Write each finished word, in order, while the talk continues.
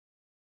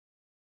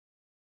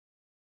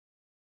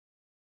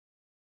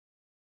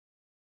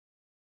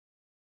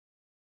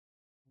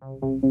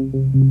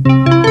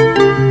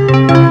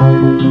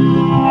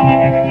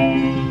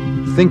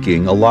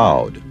Thinking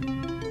Aloud.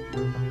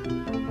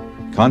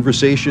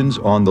 Conversations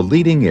on the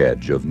leading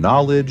edge of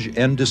knowledge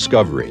and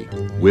discovery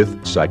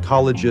with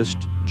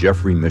psychologist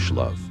Jeffrey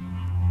Mishlove.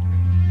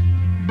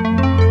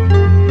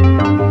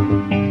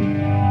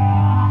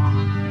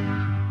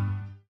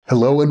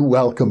 Hello and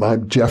welcome.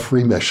 I'm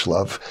Jeffrey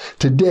Mishlove.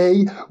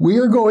 Today, we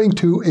are going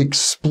to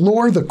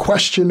explore the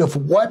question of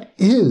what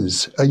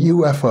is a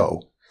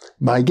UFO.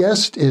 My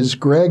guest is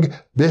Greg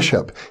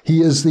Bishop. He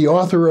is the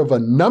author of a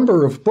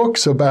number of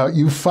books about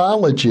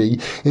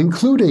ufology,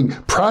 including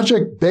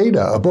Project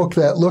Beta, a book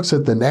that looks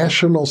at the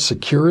national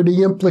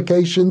security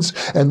implications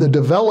and the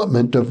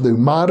development of the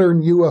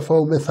modern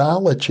UFO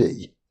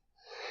mythology.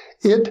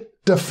 It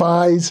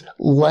Defies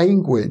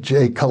Language,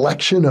 a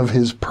collection of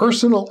his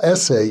personal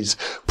essays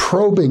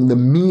probing the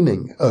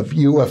meaning of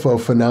UFO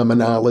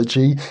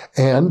phenomenology,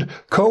 and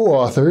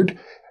co-authored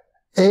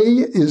A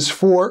is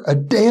for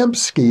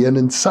Adamski, an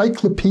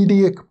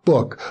encyclopedic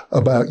book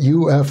about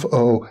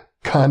UFO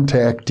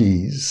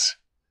contactees.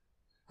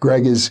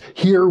 Greg is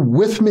here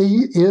with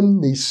me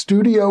in the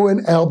studio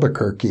in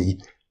Albuquerque.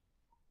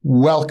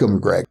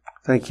 Welcome, Greg.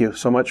 Thank you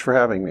so much for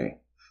having me.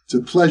 It's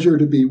a pleasure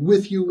to be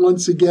with you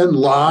once again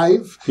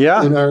live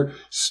in our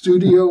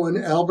studio in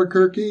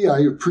Albuquerque. I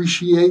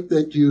appreciate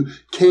that you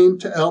came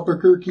to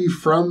Albuquerque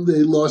from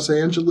the Los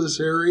Angeles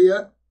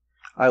area.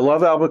 I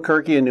love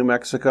Albuquerque in New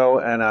Mexico,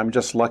 and I'm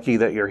just lucky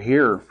that you're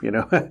here,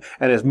 and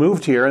has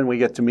moved here and we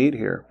get to meet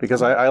here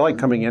because I like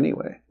coming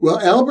anyway. Well,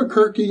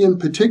 Albuquerque in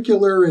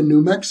particular and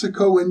New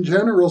Mexico in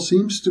general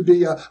seems to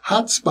be a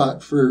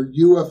hotspot for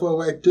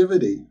UFO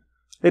activity.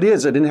 It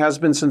is. It has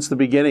been since the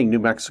beginning, New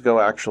Mexico,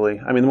 actually.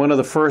 I mean, one of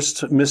the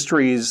first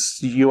mysteries,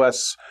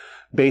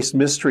 U.S.-based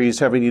mysteries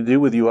having to do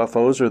with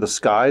UFOs or the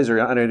skies or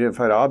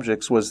unidentified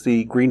objects was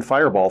the green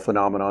fireball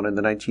phenomenon in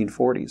the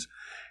 1940s.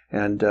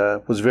 And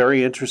was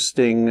very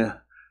interesting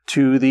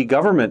to the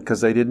government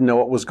because they didn't know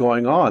what was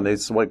going on. They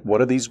said, like,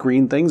 what are these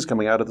green things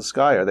coming out of the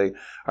sky?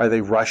 Are they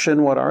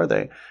Russian? What are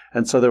they?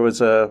 And so there was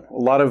a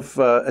lot of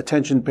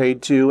attention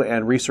paid to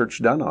and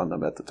research done on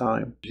them at the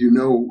time.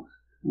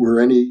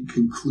 Were any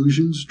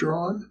conclusions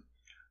drawn?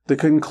 The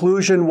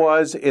conclusion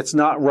was it's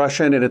not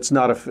Russian and it's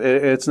not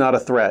a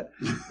threat.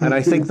 And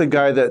I think the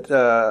guy that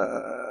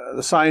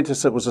the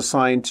scientist that was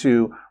assigned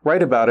to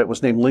write about it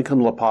was named Lincoln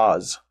La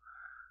Paz,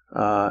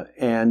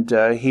 and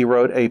he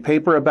wrote a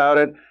paper about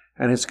it.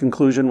 And his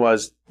conclusion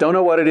was, don't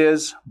know what it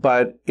is,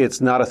 but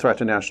it's not a threat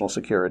to national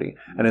security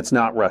and it's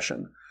not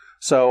Russian.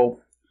 So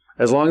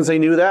as long as they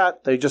knew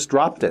that, they just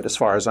dropped it, as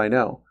far as I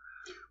know.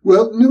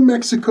 Well, New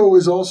Mexico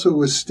is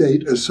also a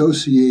state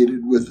associated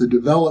with the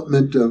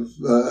development of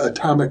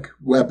atomic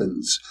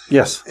weapons.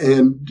 Yes.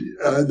 And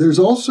there's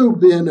also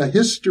been a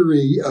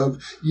history of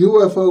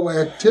UFO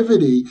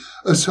activity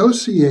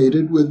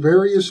associated with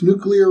various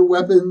nuclear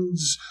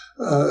weapons,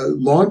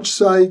 launch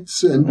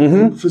sites,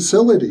 and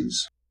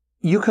facilities.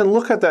 You can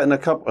look at that in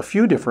a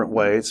few different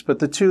ways, but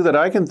the two that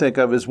I can think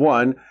of is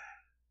one,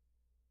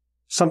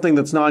 something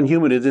that's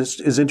non-human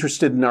is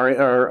interested in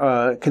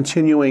our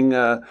continuing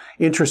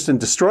interest in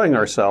destroying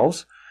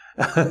ourselves.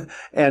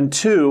 And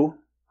two,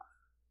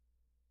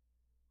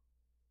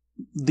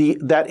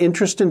 that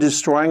interest in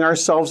destroying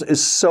ourselves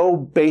is so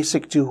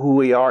basic to who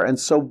we are and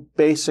so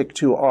basic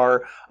to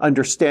our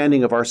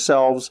understanding of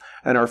ourselves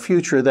and our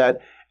future that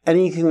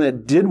anything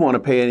that did want to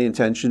pay any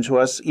attention to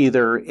us,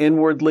 either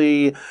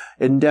inwardly,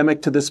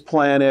 endemic to this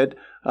planet,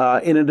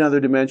 in another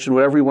dimension,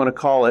 whatever you want to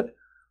call it,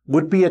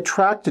 would be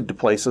attracted to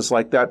places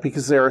like that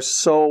because they are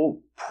so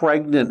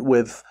pregnant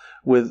with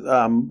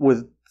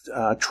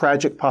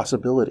tragic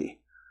possibility.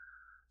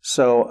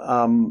 So,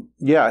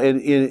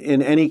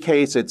 in any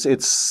case,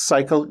 it's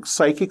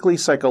psychically,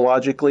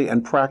 psychologically,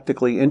 and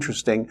practically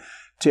interesting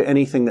to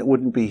anything that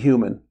wouldn't be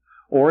human,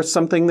 or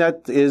something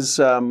that is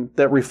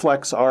that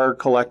reflects our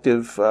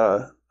collective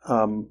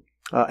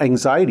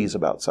anxieties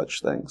about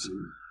such things.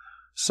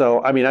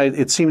 So, I mean,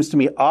 it seems to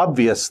me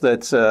obvious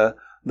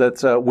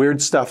that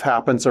weird stuff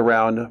happens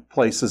around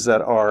places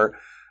that are,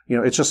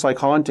 it's just like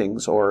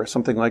hauntings or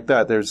something like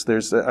that.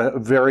 There's a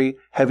very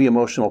heavy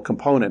emotional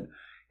component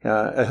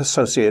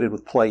associated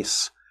with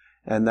place,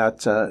 and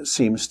that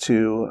seems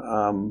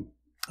to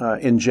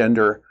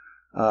engender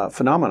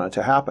phenomena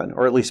to happen,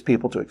 or at least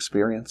people to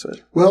experience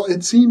it. Well,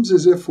 it seems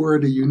as if we're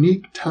at a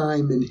unique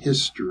time in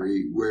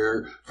history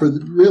where,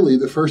 really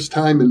the first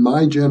time in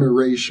my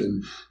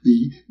generation,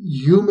 the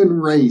human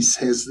race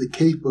has the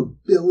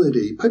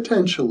capability,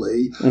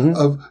 potentially,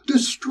 of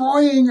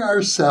destroying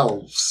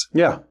ourselves.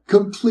 Yeah.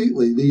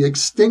 Completely. The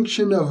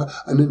extinction of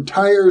an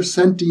entire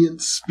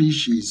sentient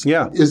species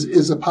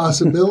is a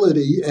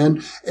possibility.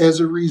 And as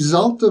a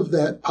result of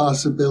that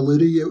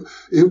possibility,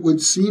 it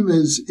would seem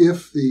as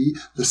if the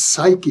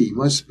psyche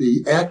must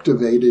be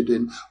activated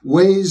in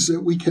ways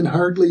that we can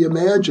hardly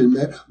imagine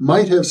that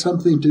might have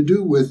something to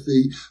do with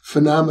the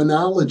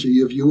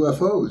phenomenology of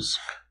UFOs.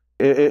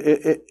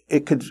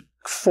 It could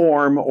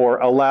form or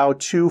allow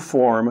to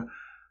form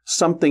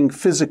something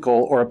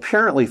physical or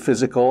apparently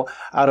physical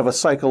out of a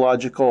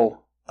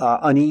psychological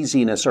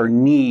uneasiness or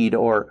need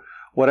or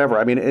whatever.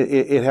 I mean,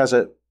 it has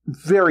a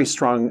very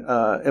strong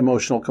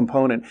emotional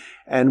component.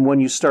 And when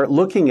you start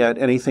looking at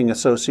anything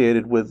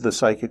associated with the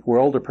psychic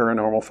world or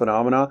paranormal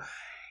phenomena,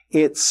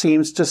 it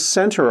seems to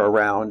center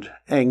around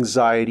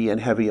anxiety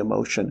and heavy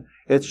emotion.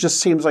 It just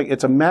seems like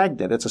it's a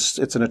magnet.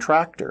 It's an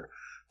attractor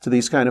to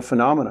these kind of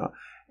phenomena.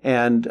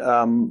 And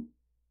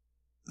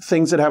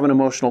things that have an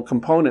emotional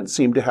component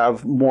seem to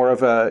have more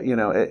of a,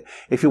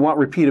 if you want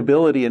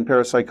repeatability in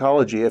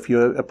parapsychology, if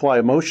you apply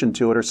emotion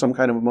to it or some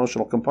kind of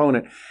emotional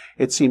component,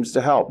 it seems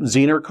to help.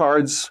 Zener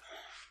cards,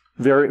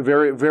 very,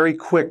 very, very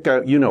quick,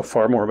 you know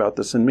far more about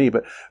this than me,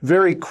 but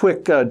very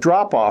quick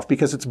drop off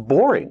because it's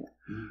boring.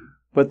 Mm-hmm.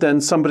 But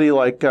then somebody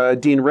like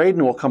Dean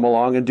Radin will come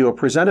along and do a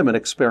presentiment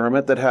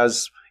experiment that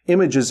has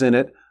images in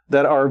it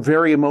that are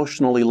very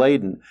emotionally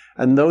laden.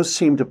 And those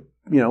seem to,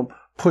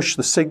 push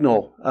the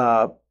signal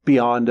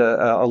beyond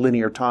a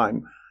linear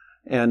time.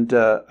 And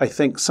I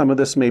think some of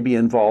this may be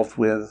involved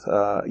with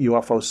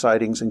UFO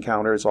sightings,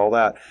 encounters, all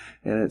that.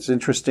 And it's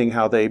interesting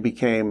how they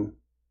became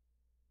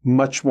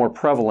much more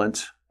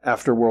prevalent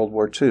after World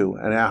War II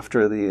and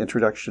after the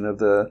introduction of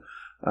the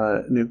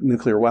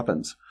nuclear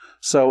weapons.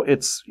 So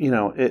it's,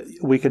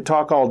 we could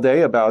talk all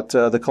day about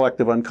the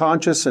collective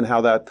unconscious and how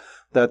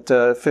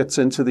that fits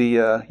into the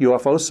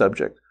UFO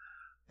subject.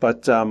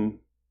 But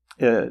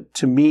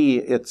to me,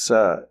 it's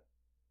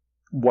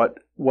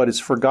what is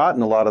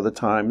forgotten a lot of the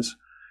times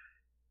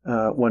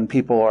when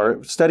people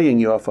are studying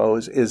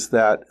UFOs is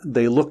that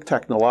they look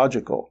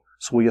technological.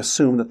 So we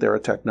assume that they're a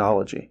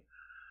technology.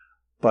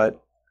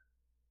 But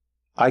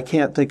I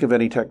can't think of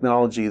any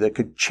technology that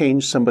could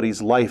change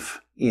somebody's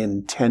life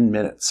in 10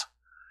 minutes.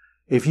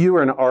 If you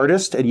were an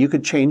artist and you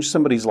could change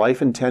somebody's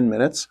life in 10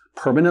 minutes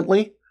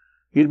permanently,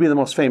 you'd be the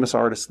most famous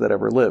artist that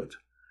ever lived.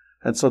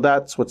 And so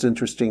that's what's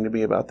interesting to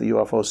me about the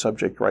UFO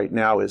subject right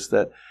now is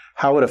that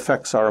how it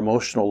affects our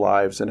emotional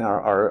lives and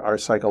our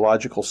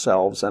psychological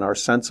selves and our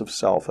sense of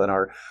self and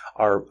our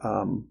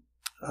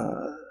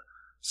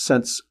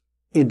sense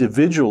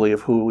individually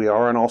of who we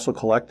are and also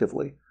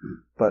collectively.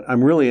 But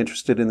I'm really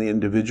interested in the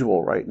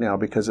individual right now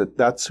because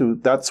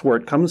that's where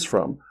it comes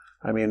from.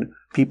 I mean,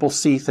 people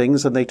see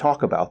things and they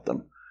talk about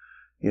them,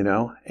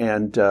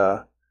 and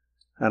I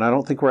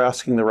don't think we're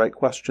asking the right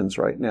questions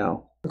right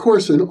now. Of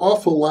course, an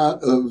awful lot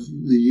of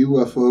the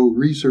UFO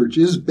research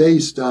is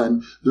based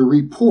on the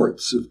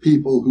reports of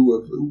people who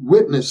have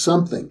witnessed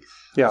something.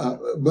 Yeah.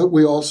 But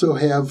we also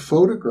have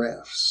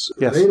photographs,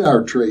 yes,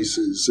 radar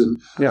traces,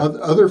 and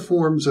other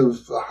forms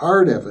of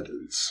hard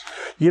evidence.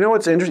 You know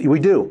what's interesting? We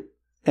do.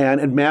 And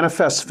it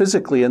manifests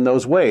physically in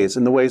those ways,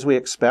 in the ways we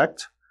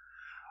expect.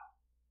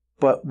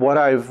 But what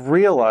I've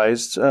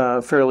realized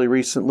fairly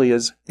recently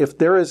is if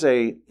there is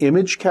a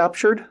image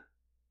captured,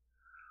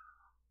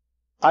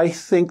 I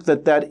think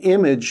that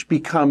image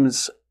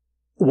becomes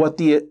what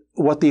the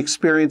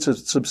experience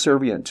is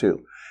subservient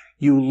to.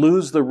 You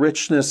lose the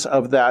richness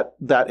of that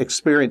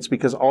experience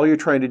because all you're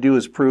trying to do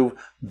is prove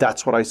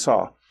that's what I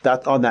saw,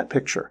 that on that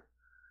picture.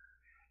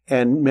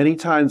 And many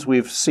times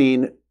we've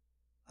seen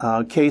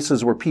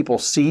cases where people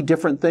see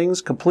different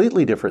things,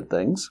 completely different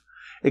things,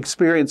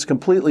 experience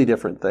completely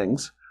different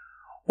things,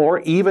 or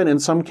even in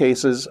some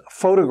cases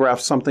photograph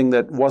something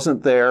that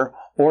wasn't there,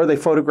 or they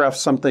photograph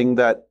something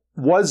that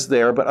was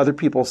there, but other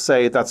people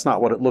say that's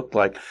not what it looked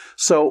like.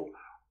 So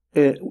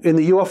in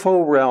the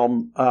UFO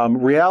realm,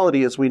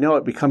 reality as we know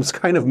it becomes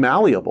kind of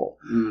malleable.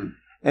 Mm.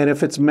 And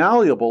if it's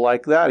malleable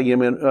like that,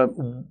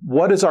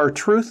 what is our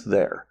truth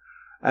there?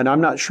 And I'm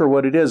not sure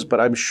what it is,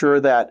 but I'm sure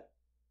that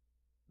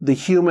the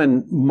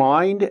human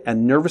mind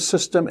and nervous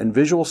system and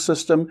visual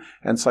system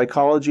and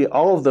psychology,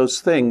 all of those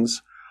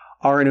things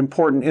are an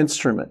important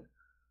instrument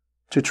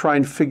to try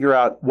and figure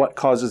out what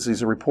causes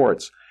these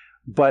reports.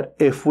 But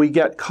if we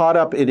get caught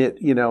up in it,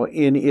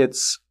 in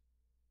its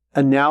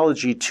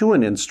analogy to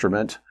an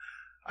instrument,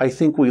 I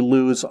think we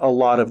lose a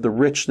lot of the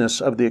richness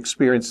of the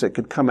experience that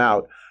could come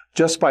out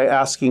just by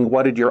asking,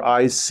 what did your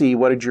eyes see?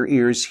 What did your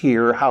ears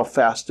hear? How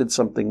fast did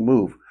something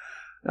move?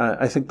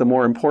 I think the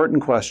more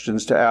important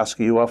questions to ask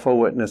a UFO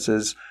witness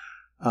is,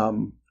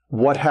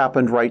 what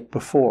happened right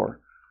before?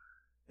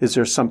 Is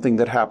there something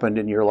that happened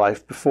in your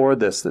life before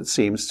this that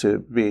seems to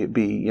be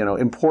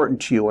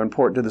important to you or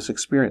important to this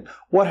experience?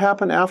 What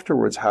happened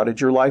afterwards? How did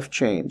your life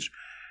change?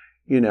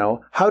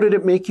 How did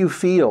it make you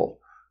feel?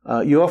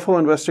 UFO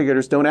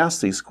investigators don't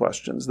ask these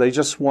questions. They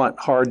just want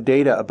hard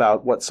data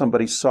about what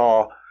somebody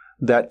saw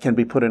that can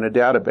be put in a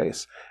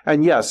database.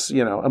 And yes,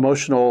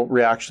 emotional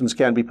reactions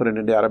can be put in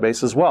a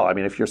database as well. I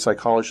mean, if you're a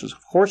psychologist,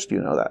 of course you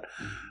know that.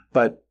 Mm-hmm.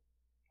 But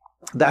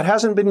that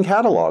hasn't been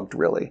cataloged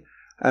really.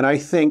 And I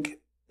think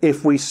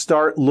if we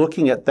start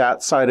looking at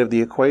that side of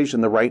the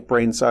equation, the right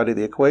brain side of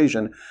the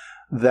equation,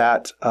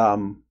 that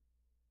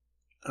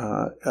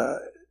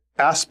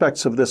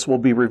aspects of this will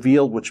be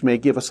revealed, which may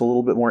give us a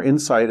little bit more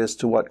insight as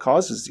to what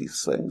causes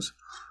these things.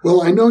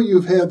 Well, I know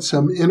you've had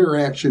some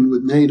interaction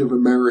with Native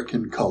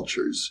American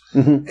cultures,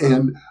 mm-hmm,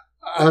 and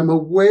I'm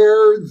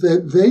aware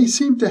that they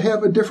seem to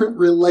have a different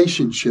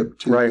relationship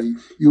to Right.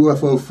 the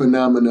UFO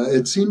phenomena.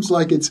 It seems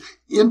like it's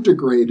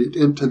integrated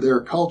into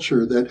their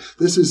culture, that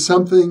this is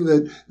something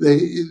that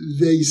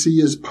they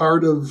see as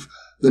part of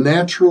the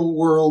natural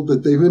world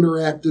that they've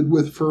interacted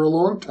with for a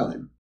long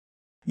time.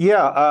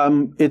 Yeah,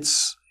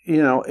 it's,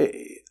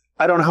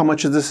 I don't know how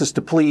much of this is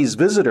to please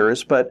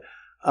visitors, but,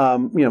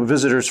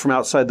 visitors from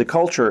outside the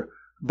culture.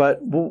 But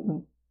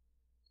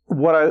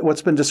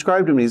what's been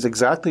described to me is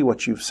exactly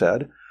what you've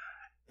said.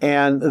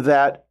 And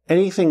that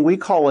anything we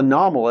call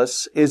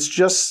anomalous is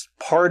just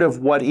part of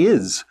what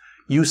is.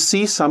 You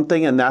see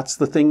something and that's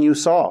the thing you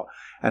saw.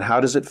 And how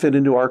does it fit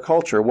into our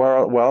culture?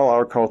 Well,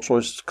 our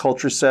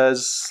culture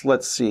says,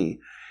 let's see.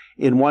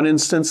 In one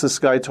instance, this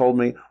guy told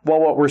me, well,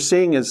 what we're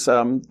seeing is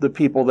the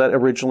people that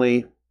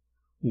originally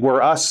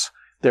were us.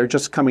 They're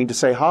just coming to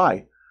say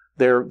hi.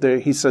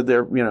 He said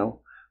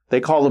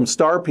they call them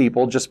star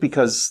people just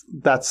because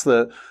that's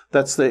the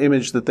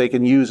image that they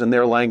can use in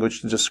their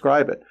language to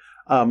describe it.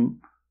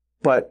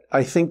 But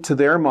I think to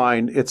their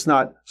mind, it's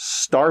not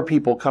star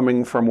people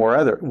coming from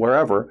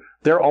wherever.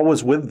 They're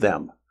always with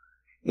them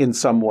in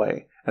some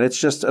way. And it's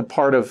just a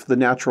part of the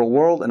natural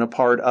world and a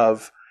part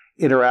of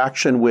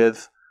interaction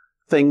with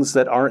things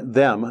that aren't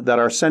them, that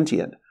are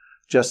sentient.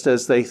 Just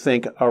as they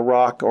think a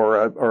rock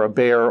or a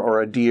bear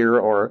or a deer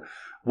or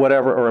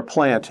whatever, or a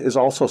plant is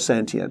also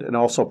sentient and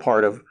also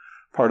part of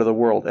the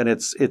world. And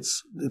it's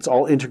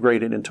all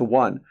integrated into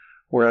one.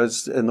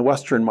 Whereas in the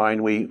Western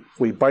mind, we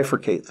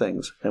bifurcate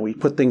things and we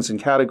put things in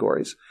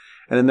categories.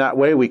 And in that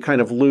way, we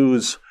kind of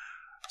lose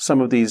some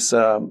of these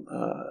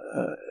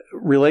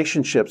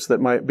relationships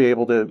that might be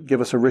able to give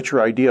us a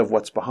richer idea of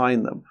what's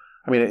behind them.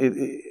 I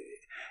mean,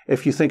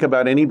 if you think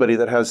about anybody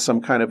that has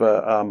some kind of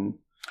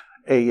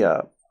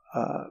a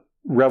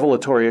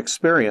revelatory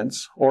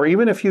experience, or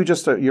even if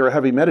you're a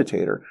heavy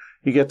meditator,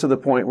 you get to the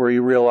point where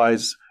you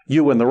realize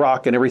you and the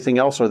rock and everything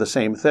else are the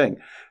same thing.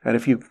 And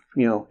if you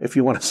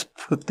want to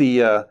put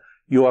the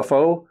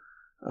UFO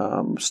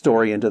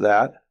story into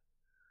that,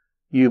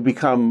 you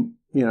become,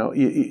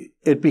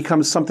 it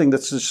becomes something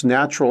that's just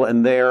natural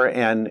and there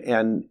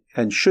and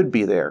should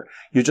be there.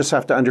 You just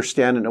have to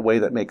understand in a way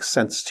that makes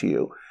sense to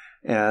you.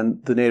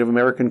 And the Native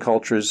American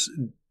cultures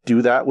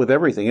do that with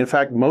everything. In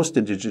fact, most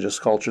indigenous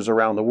cultures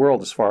around the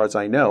world, as far as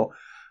I know,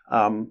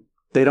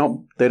 they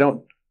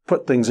don't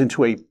put things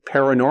into a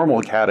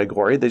paranormal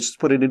category. They just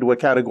put it into a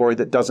category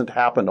that doesn't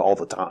happen all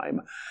the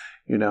time,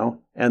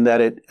 and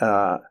that it,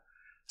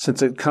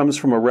 since it comes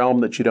from a realm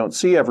that you don't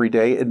see every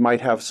day, it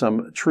might have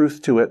some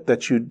truth to it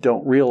that you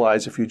don't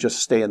realize if you just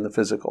stay in the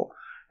physical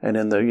and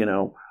in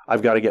the,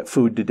 I've got to get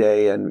food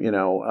today and,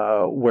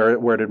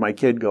 where did my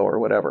kid go or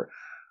whatever.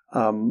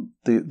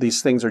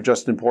 These things are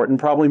just important,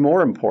 probably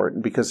more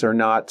important because they're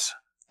not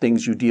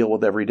things you deal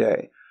with every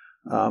day.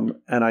 And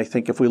I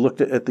think if we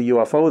looked at the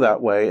UFO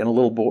that way and a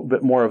little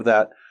bit more of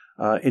that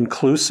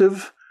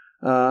inclusive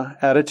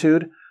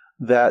attitude,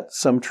 that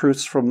some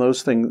truths from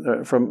those things,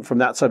 from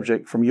that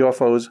subject, from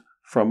UFOs,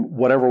 from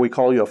whatever we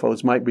call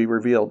UFOs, might be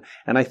revealed.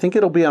 And I think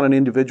it'll be on an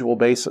individual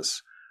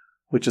basis,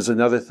 which is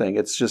another thing.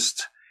 It's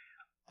just,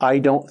 I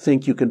don't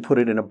think you can put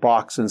it in a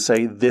box and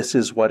say, this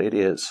is what it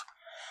is.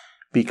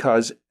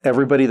 Because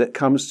everybody that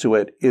comes to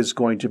it is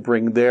going to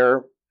bring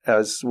their,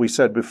 as we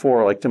said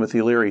before, like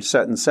Timothy Leary,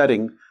 set and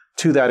setting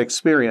to that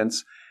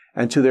experience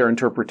and to their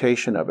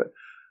interpretation of it.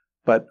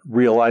 But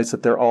realize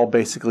that they're all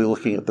basically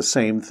looking at the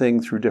same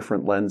thing through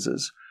different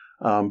lenses.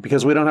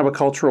 Because we don't have a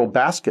cultural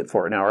basket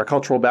for it now. Our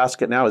cultural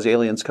basket now is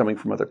aliens coming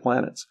from other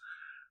planets.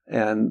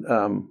 And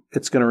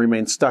it's going to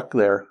remain stuck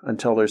there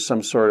until there's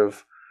some sort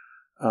of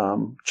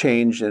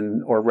change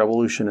or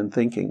revolution in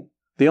thinking.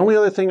 The only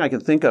other thing I can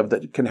think of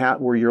that can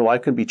where your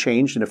life can be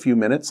changed in a few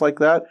minutes like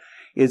that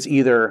is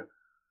either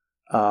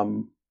a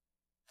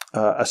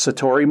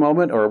Satori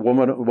moment or a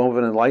moment of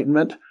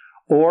enlightenment,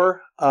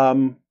 or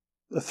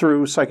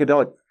through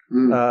psychedelic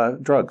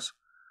drugs.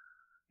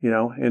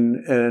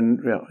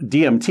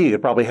 DMT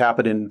could probably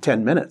happen in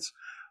 10 minutes.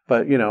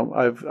 But,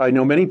 I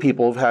know many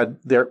people have had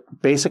their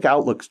basic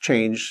outlooks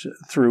changed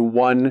through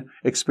one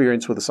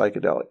experience with a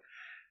psychedelic.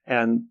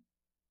 And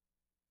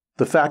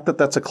the fact that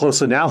that's a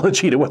close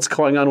analogy to what's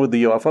going on with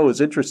the UFO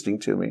is interesting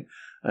to me.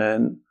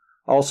 And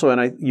also,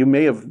 you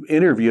may have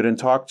interviewed and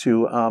talked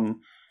to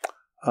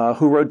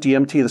who wrote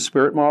DMT, The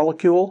Spirit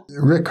Molecule?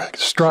 Rick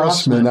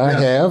Strassman, I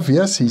have.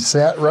 Yes, he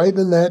sat right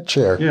in that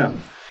chair. Yeah.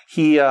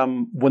 He,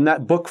 when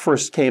that book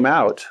first came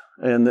out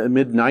in the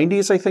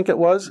mid-90s, I think it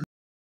was,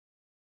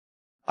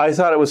 I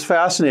thought it was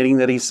fascinating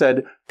that he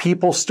said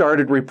people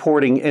started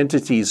reporting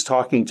entities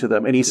talking to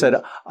them. And he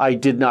said, I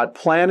did not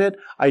plan it.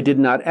 I did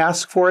not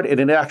ask for it. And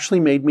it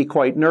actually made me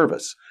quite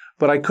nervous.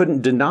 But I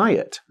couldn't deny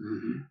it.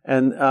 Mm-hmm.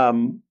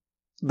 And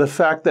the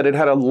fact that it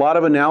had a lot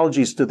of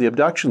analogies to the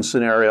abduction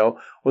scenario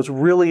was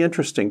really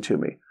interesting to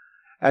me.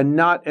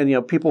 And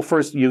people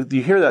first, you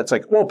hear that, it's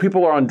like, well,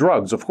 people are on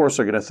drugs. Of course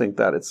they're going to think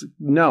that. It's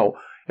no.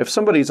 If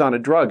somebody's on a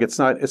drug, it's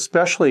not,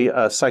 especially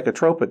a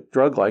psychotropic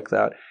drug like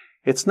that,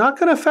 it's not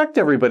going to affect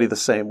everybody the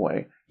same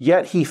way.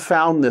 Yet he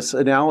found this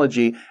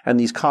analogy and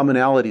these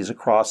commonalities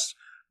across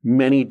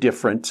many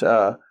different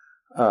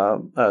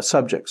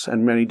subjects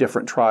and many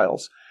different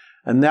trials.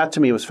 And that to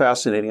me was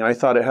fascinating. I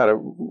thought it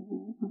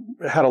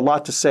had a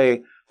lot to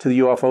say to the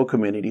UFO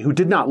community, who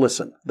did not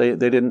listen. They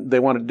didn't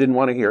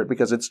want to hear it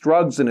because it's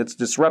drugs and it's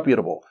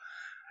disreputable.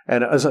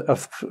 And as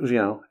if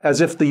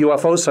the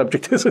UFO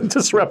subject isn't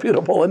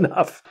disreputable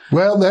enough.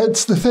 Well,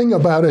 that's the thing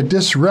about a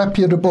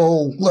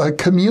disreputable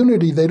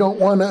community. They don't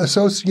want to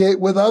associate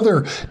with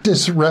other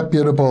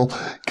disreputable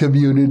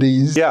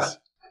communities. Yeah.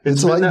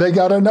 It's like they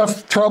got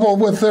enough trouble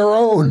with their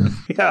own.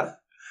 Yeah.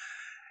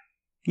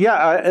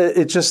 Yeah,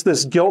 it's just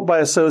this guilt by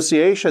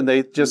association.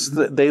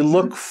 They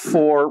look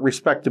for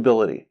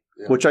respectability,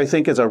 which I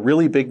think is a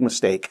really big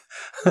mistake.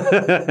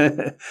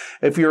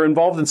 If you're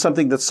involved in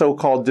something that's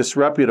so-called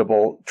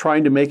disreputable,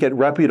 trying to make it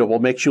reputable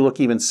makes you look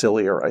even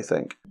sillier, I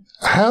think.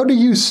 How do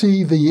you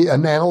see the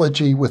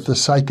analogy with the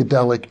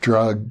psychedelic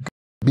drug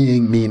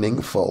being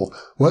meaningful?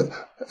 What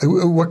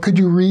could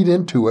you read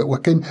into it?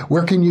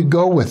 Where can you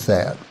go with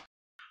that?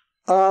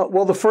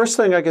 Well, the first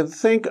thing I can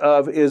think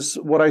of is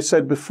what I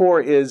said before,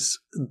 is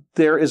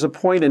there is a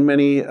point in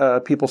many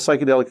people's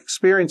psychedelic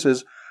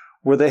experiences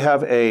where they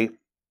have a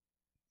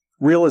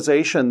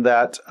realization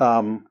that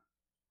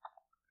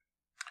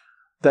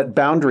that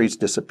boundaries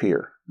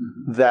disappear.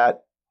 Mm-hmm.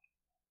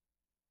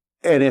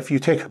 And if you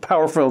take a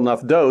powerful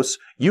enough dose,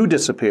 you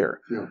disappear.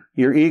 Yeah.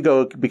 Your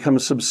ego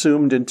becomes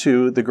subsumed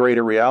into the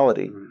greater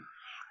reality. Mm-hmm.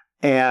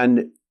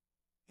 And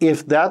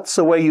if that's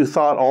the way you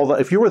thought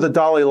if you were the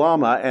Dalai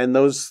Lama and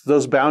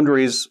those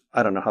boundaries,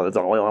 I don't know how the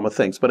Dalai Lama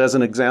thinks, but as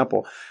an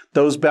example,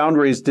 those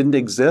boundaries didn't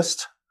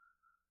exist,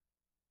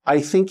 I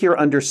think your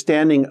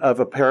understanding of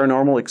a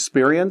paranormal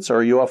experience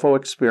or a UFO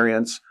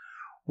experience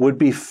would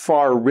be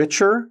far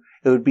richer.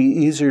 It would be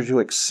easier to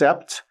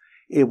accept.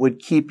 It would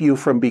keep you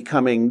from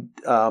becoming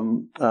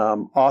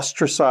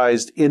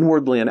ostracized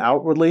inwardly and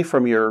outwardly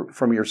from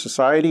your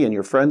society and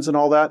your friends and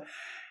all that.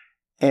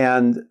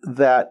 And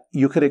that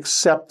you could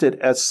accept it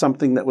as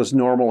something that was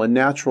normal and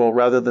natural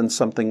rather than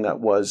something that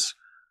was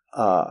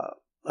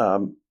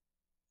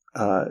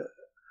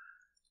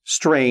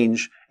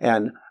strange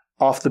and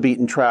off the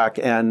beaten track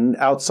and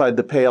outside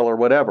the pale or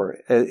whatever.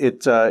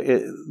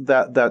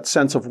 That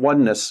sense of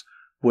oneness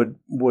would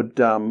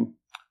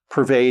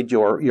pervade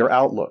your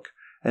outlook.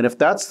 And if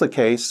that's the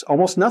case,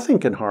 almost nothing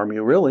can harm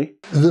you, really.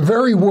 The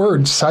very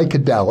word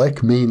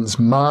psychedelic means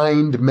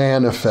mind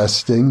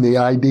manifesting. The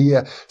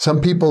idea,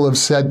 some people have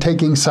said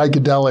taking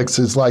psychedelics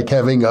is like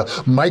having a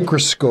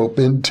microscope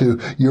into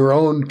your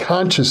own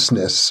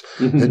consciousness.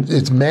 Mm-hmm.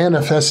 It's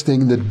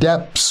manifesting the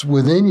depths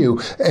within you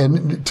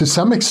and to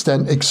some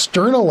extent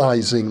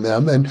externalizing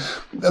them. And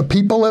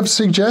people have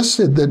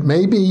suggested that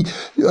maybe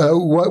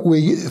what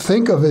we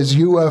think of as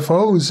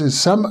UFOs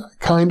is some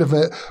kind of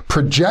a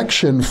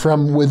projection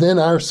from within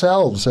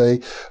ourselves,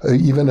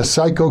 even a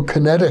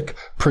psychokinetic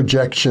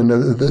projection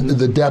of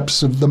the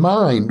depths of the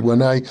mind.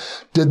 When I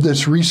did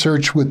this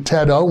research with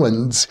Ted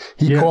Owens,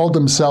 he called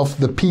himself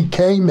the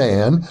PK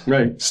man,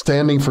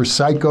 standing for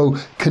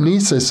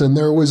psychokinesis, and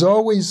there was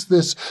always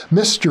this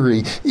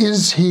mystery.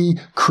 Is he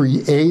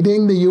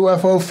creating the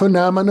UFO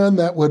phenomenon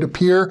that would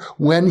appear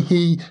when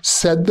he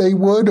said they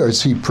would, or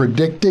is he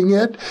predicting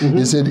it? Mm-hmm.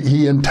 Is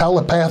he in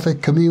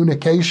telepathic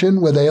communication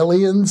with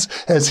aliens,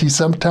 as he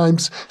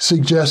sometimes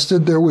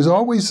suggested? There was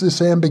always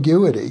this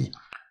ambiguity.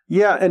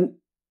 Yeah, and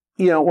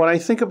when I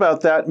think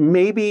about that,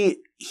 maybe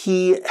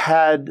he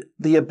had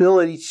the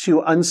ability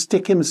to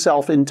unstick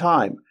himself in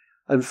time,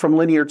 from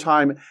linear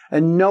time,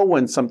 and know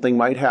when something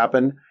might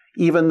happen,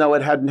 even though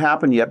it hadn't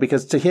happened yet,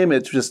 because to him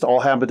it's just all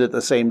happened at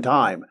the same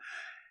time.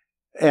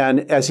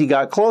 And as he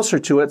got closer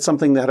to it,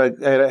 something that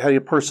had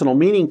a personal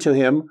meaning to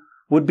him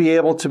would be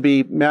able to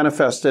be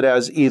manifested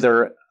as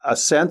either a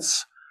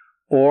sense,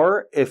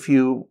 or if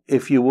you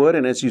would,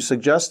 and as you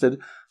suggested,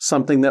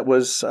 something that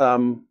was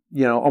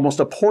almost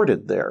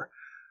apported there,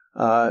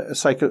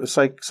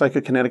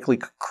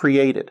 psychokinetically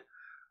created.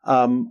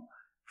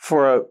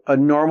 For a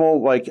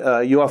normal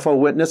UFO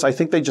witness, I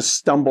think they just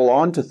stumble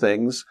onto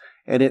things,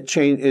 and it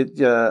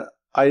changed.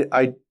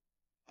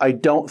 I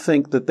don't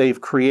think that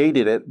they've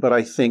created it, but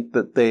I think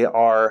that they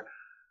are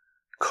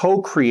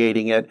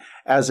co-creating it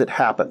as it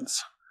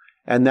happens,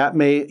 and that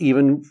may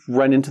even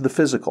run into the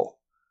physical.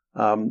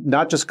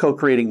 Not just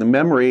co-creating the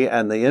memory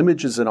and the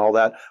images and all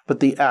that, but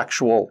the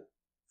actual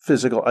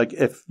physical. Like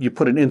if you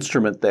put an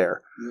instrument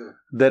there,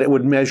 that it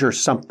would measure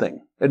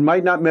something. It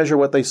might not measure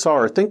what they saw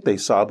or think they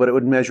saw, but it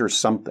would measure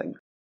something.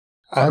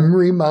 I'm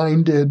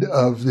reminded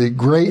of the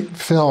great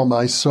film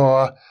I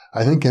saw,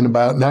 I think in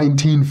about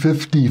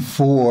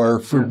 1954,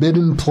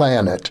 Forbidden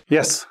Planet.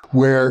 Yes.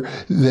 Where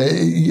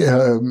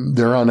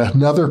they're on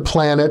another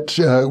planet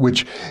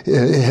which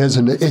has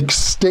an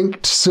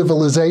extinct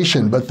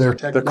civilization, but their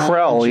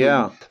technology, the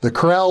Krell, the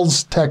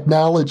Krell's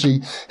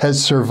technology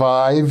has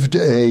survived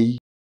a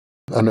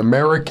An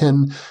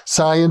American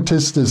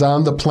scientist is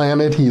on the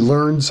planet. He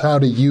learns how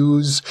to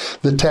use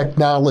the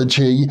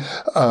technology.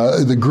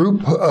 The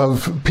group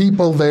of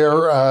people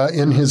there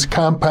in his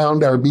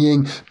compound are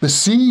being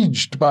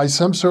besieged by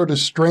some sort of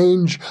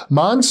strange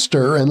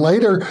monster. And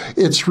later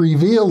it's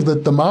revealed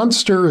that the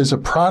monster is a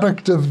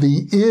product of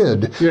the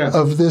id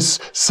of this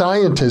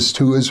scientist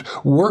who is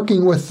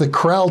working with the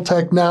Krell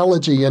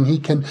technology. And he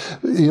can,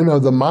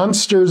 the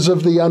monsters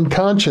of the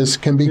unconscious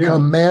can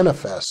become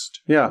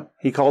manifest. Yeah.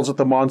 He calls it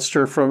the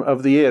monster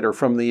of the id or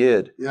from the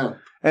id. Yeah.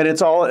 And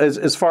it's all,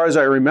 as far as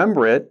I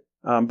remember it,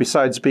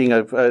 besides being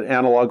an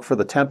analog for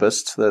The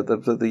Tempest,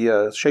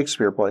 the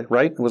Shakespeare play,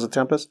 right? It was a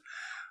Tempest.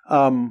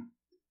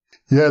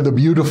 The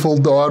beautiful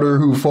daughter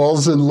who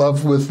falls in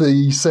love with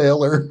the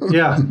sailor.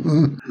 Yeah,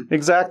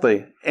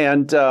 exactly.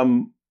 And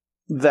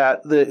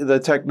that the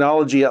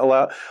technology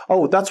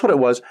that's what it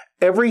was.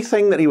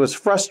 Everything that he was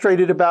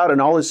frustrated about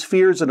and all his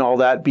fears and all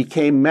that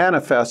became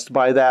manifest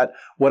by that,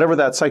 whatever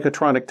that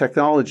psychotronic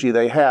technology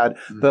they had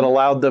that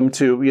allowed them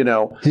to,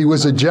 He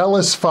was a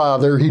jealous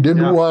father. He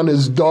didn't want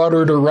his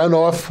daughter to run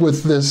off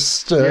with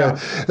this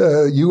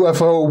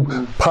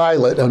UFO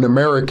pilot, an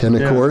American,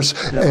 of course.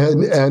 Yeah.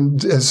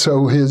 And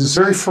so his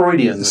very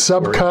Freudian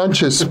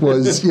subconscious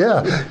was,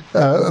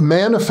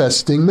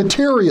 manifesting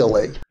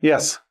materially.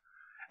 Yes.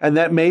 And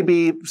that may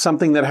be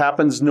something that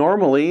happens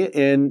normally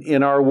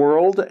in our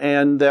world,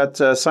 and that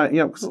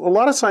 'cause a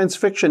lot of science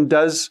fiction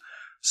does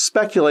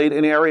speculate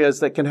in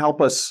areas that can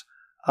help us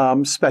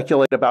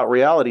speculate about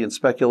reality and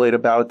speculate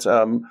about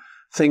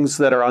things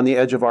that are on the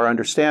edge of our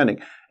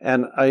understanding.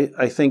 And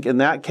I think in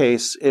that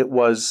case, it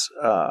was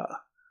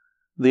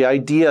the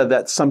idea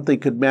that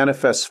something could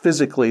manifest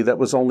physically that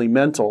was only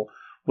mental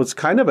was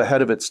kind of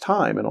ahead of its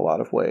time in a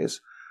lot of ways.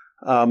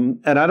 And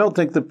I don't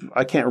think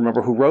I can't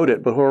remember who wrote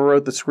it, but whoever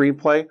wrote the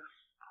screenplay,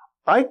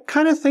 I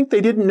kind of think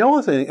they didn't know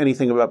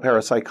anything about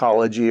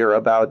parapsychology or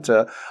about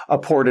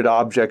apported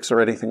objects or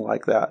anything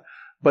like that.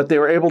 But they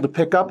were able to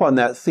pick up on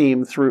that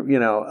theme through,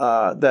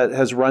 that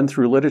has run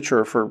through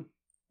literature for,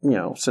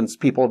 since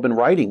people have been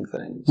writing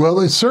things. Well,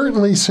 it's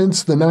certainly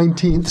since the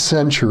 19th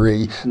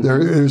century,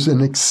 there's an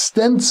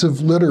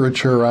extensive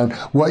literature on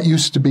what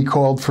used to be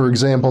called, for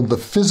example, the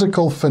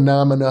physical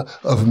phenomena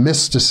of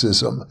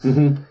mysticism.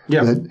 Mm-hmm.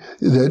 Yeah.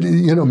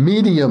 That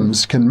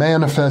mediums can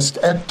manifest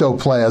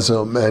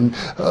ectoplasm and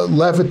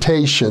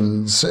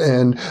levitations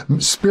and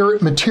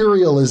spirit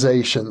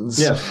materializations,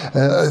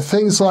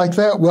 things like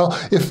that. Well,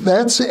 if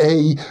that's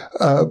a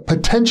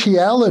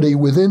potentiality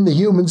within the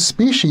human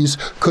species,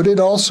 could it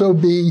also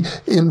be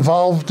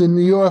involved in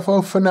the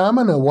UFO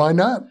phenomena? Why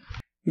not?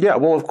 Yeah,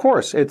 well, of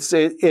course.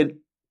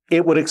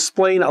 It would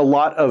explain a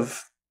lot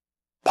of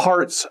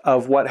parts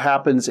of what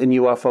happens in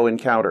UFO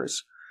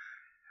encounters.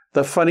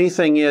 The funny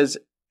thing is,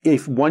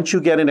 once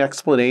you get an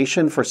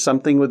explanation for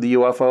something with the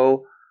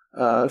UFO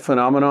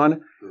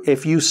phenomenon,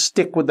 if you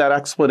stick with that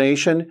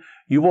explanation,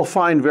 you will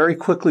find very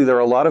quickly there are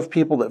a lot of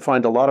people that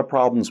find a lot of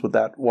problems with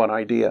that one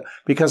idea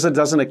because it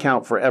doesn't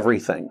account for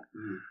everything.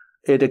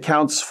 It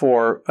accounts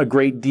for a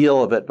great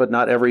deal of it, but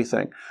not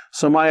everything.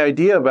 So my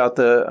idea about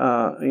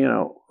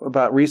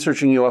about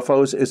researching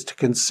UFOs is to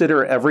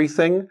consider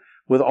everything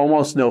with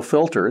almost no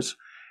filters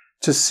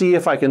to see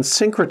if I can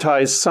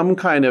syncretize some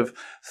kind of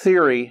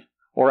theory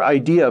or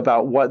idea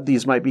about what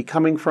these might be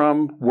coming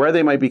from, where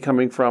they might be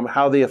coming from,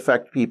 how they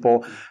affect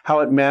people, how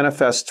it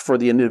manifests for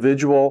the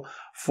individual,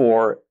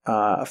 for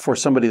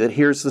somebody that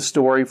hears the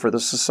story, for the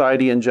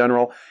society in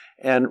general.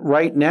 And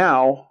right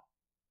now,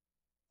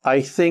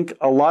 I think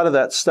a lot of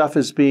that stuff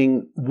is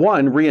being,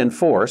 one,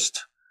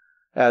 reinforced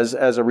as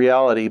a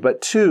reality,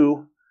 but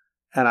two,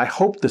 and I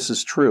hope this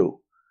is true,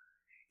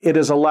 it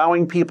is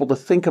allowing people to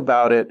think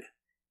about it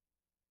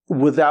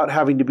without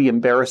having to be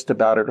embarrassed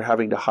about it or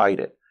having to hide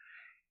it.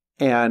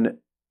 And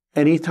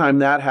anytime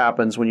that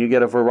happens, when you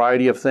get a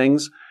variety of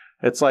things,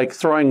 it's like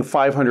throwing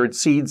 500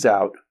 seeds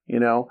out,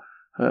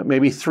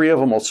 maybe 3 of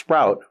them will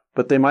sprout,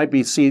 but they might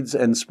be seeds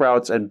and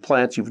sprouts and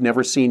plants you've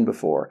never seen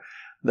before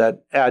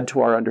that add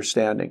to our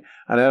understanding.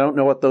 And I don't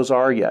know what those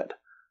are yet.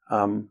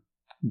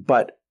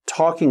 But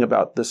talking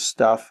about this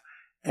stuff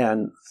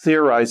and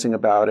theorizing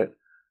about it,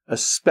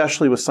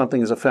 especially with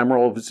something as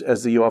ephemeral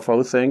as the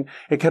UFO thing,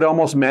 it could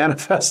almost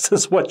manifest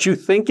as what you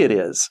think it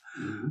is.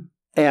 Mm-hmm.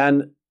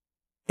 And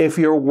if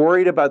you're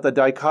worried about the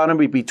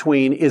dichotomy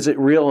between is it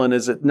real and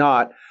is it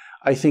not,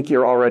 I think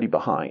you're already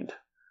behind.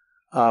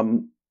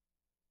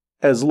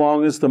 As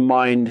long as the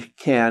mind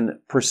can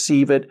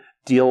perceive it,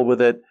 deal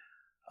with it,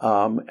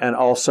 and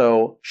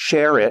also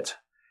share it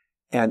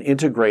and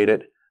integrate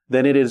it,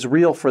 then it is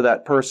real for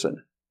that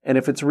person. And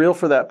if it's real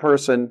for that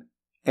person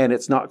and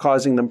it's not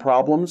causing them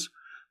problems,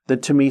 then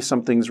to me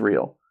something's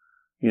real,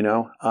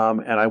 and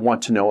I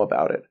want to know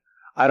about it.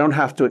 I don't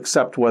have to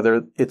accept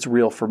whether it's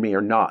real for me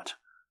or not.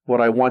 What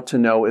I want to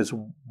know is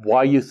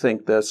why you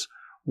think this,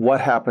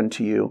 what happened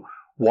to you,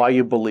 why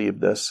you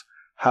believe this,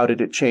 how did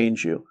it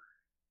change you?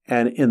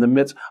 And in the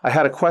midst, I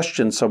had a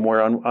question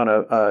somewhere on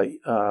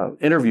a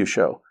interview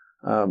show.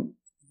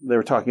 They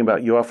were talking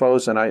about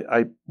UFOs, and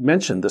I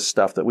mentioned this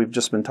stuff that we've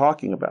just been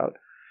talking about.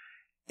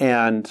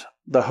 And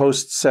the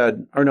host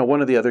said, or no,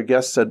 one of the other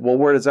guests said, well,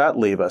 where does that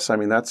leave us? I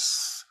mean,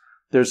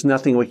 there's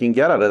nothing we can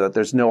get out of that.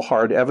 There's no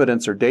hard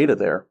evidence or data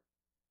there.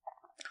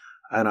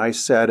 And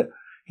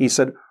he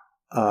said,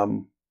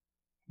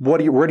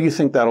 where do you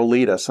think that'll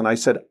lead us? And I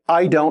said,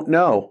 I don't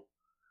know.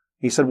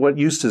 He said, what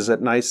use is it?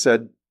 And I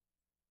said,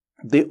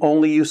 the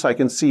only use I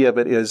can see of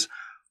it is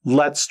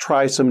let's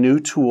try some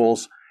new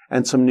tools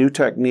and some new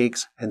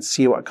techniques and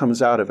see what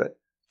comes out of it.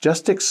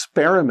 Just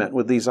experiment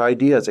with these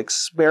ideas.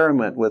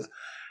 Experiment with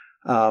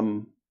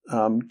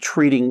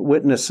treating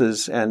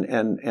witnesses and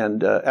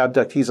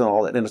abductees and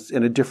all that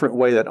in a different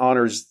way that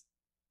honors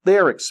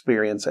their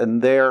experience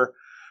and their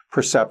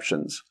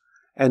perceptions,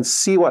 and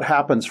see what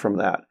happens from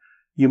that.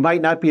 You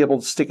might not be able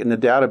to stick it in a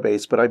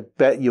database, but I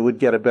bet you would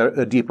get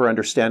a deeper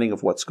understanding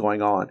of what's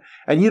going on.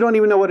 And you won't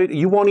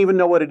even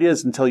know what it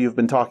is until you've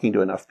been talking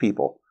to enough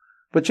people.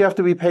 But you have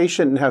to be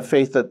patient and have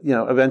faith that,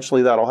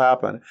 eventually that'll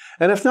happen.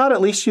 And if not,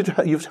 at least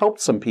you've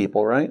helped some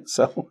people, right?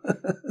 So.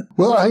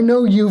 Well, I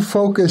know you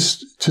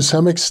focused to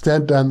some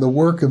extent on the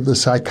work of the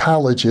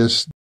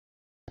psychologist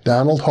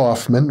Donald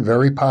Hoffman,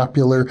 very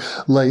popular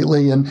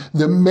lately. And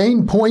the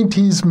main point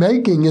he's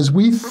making is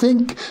we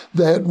think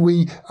that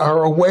we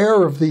are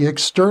aware of the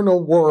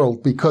external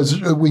world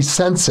because we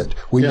sense it.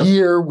 We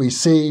hear, we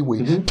see,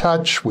 we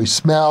touch, we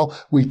smell,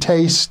 we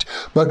taste.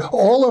 But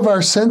all of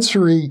our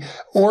sensory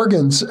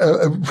organs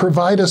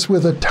provide us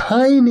with a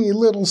tiny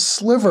little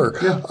sliver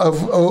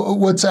of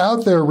what's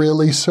out there,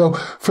 really. So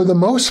for the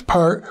most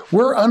part,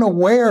 we're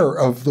unaware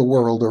of the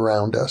world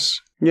around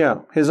us. Yeah,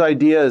 his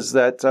idea is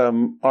that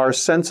our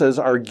senses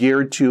are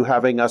geared to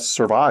having us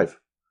survive,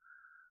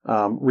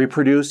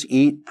 reproduce,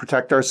 eat,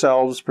 protect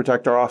ourselves,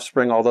 protect our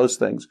offspring, all those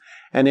things.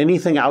 And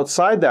anything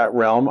outside that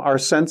realm, our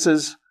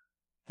senses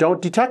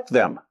don't detect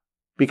them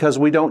because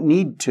we don't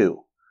need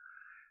to.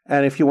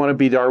 And if you want to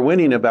be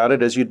Darwinian about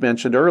it, as you'd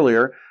mentioned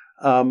earlier,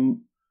 that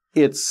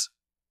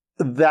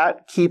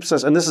keeps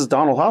us, and this is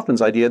Donald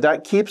Hoffman's idea,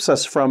 that keeps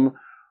us from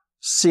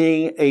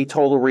seeing a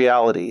total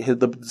reality.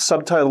 The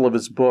subtitle of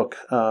his book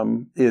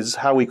is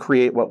How We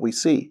Create What We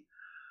See.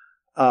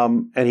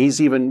 And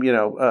he's even,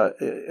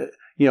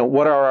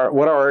 what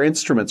are our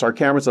instruments, our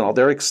cameras and all?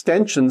 They're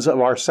extensions of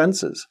our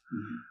senses.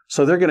 Mm-hmm.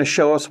 So they're going to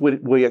show us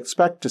what we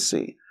expect to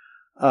see.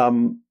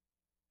 And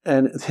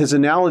his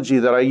analogy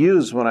that I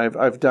use when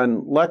I've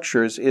done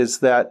lectures is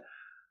that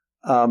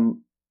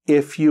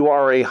if you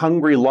are a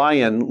hungry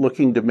lion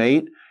looking to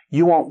mate,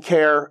 you won't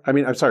care.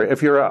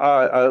 If you're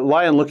a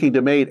lion looking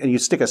to mate and you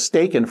stick a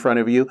steak in front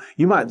of you,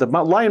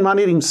 the lion might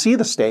not even see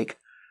the steak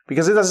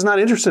because it's not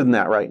interested in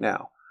that right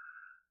now.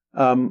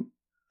 And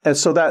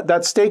so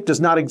that steak does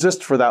not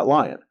exist for that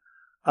lion.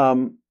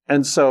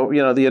 And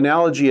so, the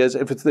analogy is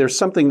if there's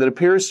something that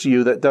appears to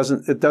you that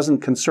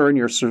doesn't concern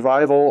your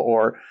survival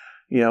or,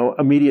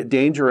 immediate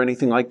danger or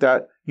anything like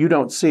that, you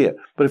don't see it.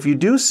 But if you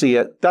do see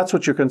it, that's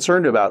what you're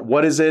concerned about.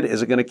 What is it?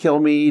 Is it going to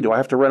kill me? Do I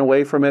have to run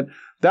away from it?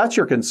 That's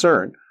your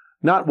concern.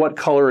 Not what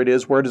color it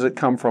is, where does it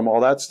come from,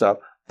 all that stuff.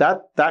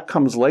 That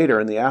comes later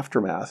in the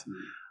aftermath.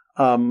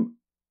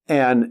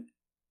 And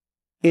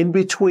in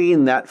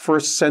between that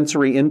first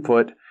sensory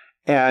input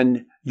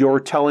and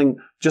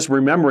just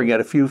remembering it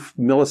a few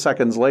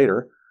milliseconds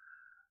later,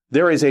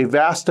 there is a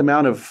vast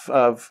amount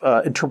of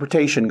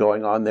interpretation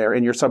going on there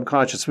in your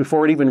subconscious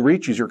before it even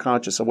reaches your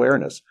conscious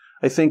awareness.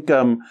 I think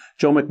Joe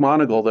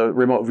McMoneagle, the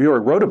remote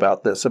viewer, wrote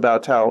about this,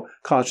 about how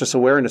conscious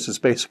awareness is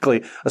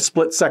basically a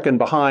split second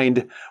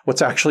behind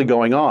what's actually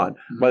going on.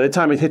 Mm-hmm. By the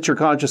time it hits your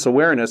conscious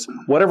awareness,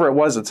 whatever it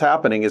was that's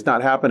happening is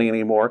not happening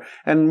anymore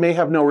and may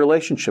have no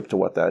relationship to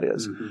what that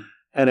is. Mm-hmm.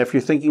 And if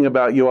you're thinking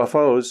about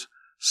UFOs,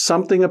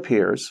 something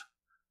appears,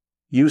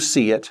 you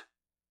see it,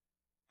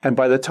 and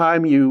by the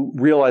time you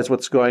realize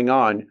what's going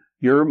on,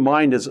 your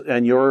mind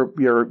and your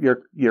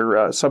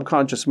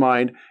subconscious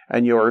mind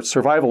and your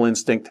survival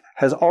instinct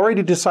has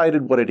already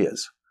decided what it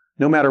is,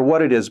 no matter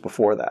what it is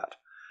before that.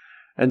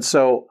 And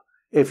so,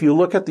 if you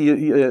look at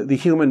the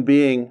human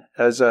being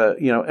as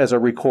a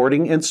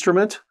recording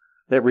instrument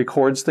that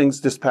records things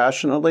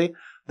dispassionately,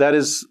 that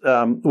is,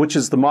 which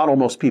is the model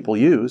most people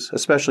use,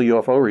 especially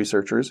UFO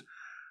researchers,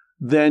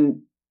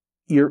 then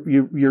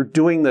you're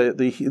doing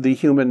the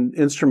human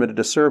instrument a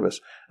disservice.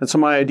 And so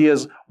my idea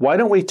is, why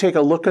don't we take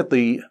a look at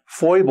the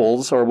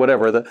foibles or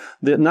whatever,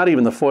 not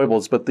even the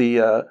foibles, but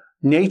the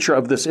nature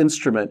of this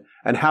instrument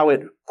and how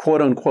it,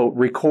 quote unquote,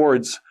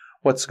 records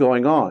what's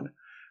going on.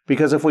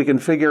 Because if we can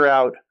figure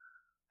out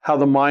how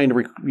the mind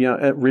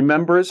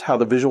remembers, how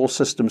the visual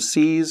system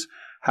sees,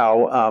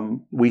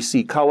 how we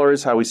see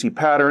colors, how we see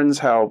patterns,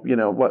 how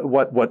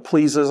what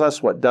pleases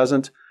us, what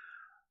doesn't.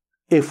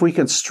 If we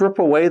can strip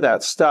away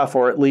that stuff,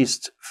 or at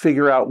least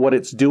figure out what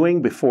it's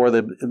doing before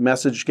the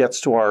message gets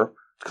to our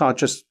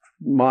conscious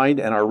mind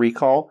and our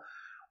recall,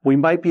 we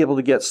might be able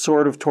to get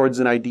sort of towards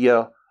an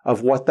idea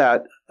of what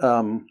that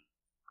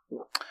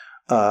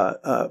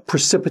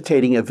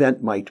precipitating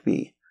event might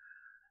be.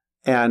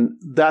 And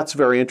that's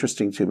very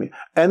interesting to me.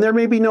 And there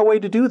may be no way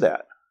to do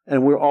that.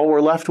 And all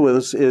we're left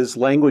with is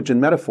language and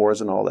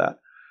metaphors and all that.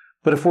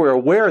 But if we're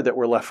aware that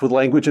we're left with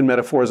language and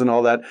metaphors and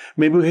all that,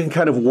 maybe we can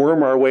kind of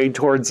worm our way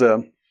towards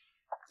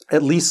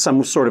at least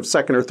some sort of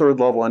second or third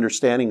level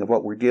understanding of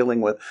what we're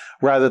dealing with,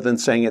 rather than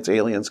saying it's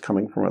aliens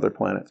coming from other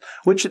planets,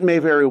 which it may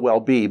very well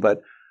be.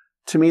 But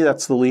to me,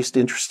 that's the least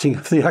interesting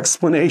of the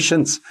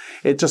explanations.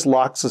 It just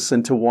locks us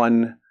into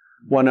one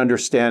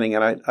understanding.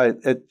 And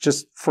it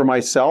just, for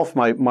myself,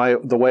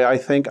 the way I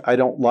think, I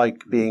don't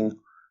like being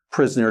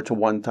prisoner to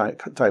one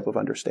type of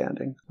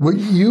understanding. Well,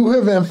 you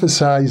have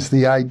emphasized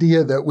the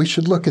idea that we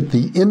should look at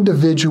the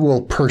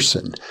individual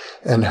person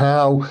and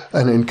how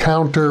an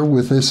encounter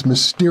with this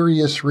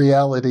mysterious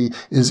reality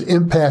is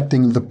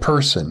impacting the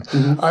person.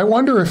 Mm-hmm. I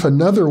wonder if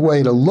another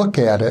way to look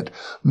at it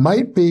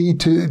might be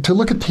to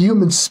look at the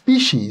human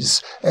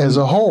species as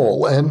a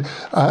whole. And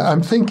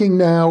I'm thinking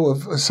now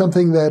of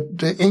something that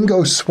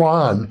Ingo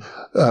Swann,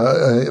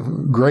 a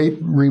great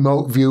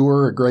remote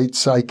viewer, a great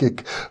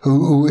psychic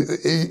who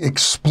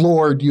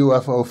explored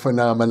UFO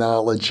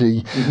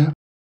phenomenology. Mm-hmm.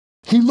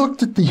 He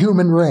looked at the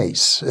human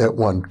race at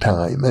one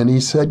time and he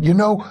said,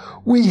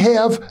 we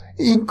have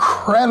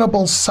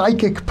incredible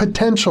psychic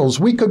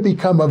potentials. We could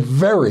become a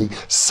very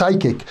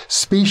psychic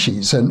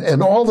species.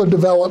 And all the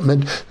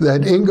development that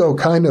Ingo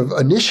kind of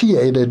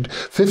initiated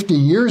 50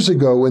 years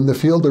ago in the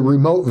field of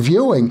remote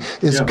viewing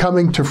is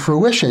coming to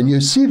fruition.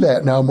 You see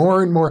that now.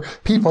 More and more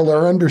people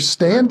are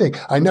understanding.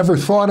 I never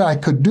thought I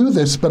could do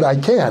this, but I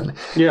can.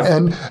 Yeah.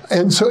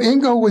 And so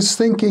Ingo was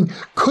thinking,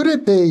 could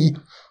it be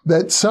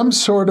that some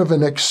sort of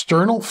an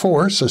external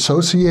force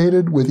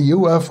associated with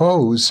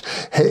UFOs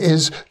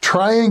is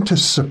trying to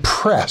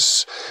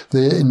suppress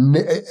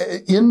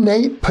the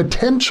innate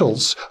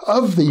potentials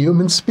of the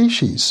human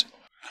species?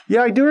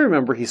 Yeah, I do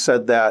remember he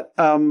said that.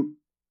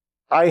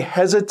 I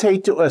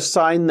hesitate to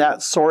assign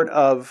that sort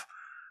of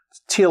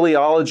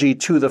teleology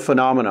to the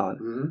phenomenon,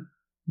 mm-hmm.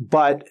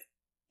 but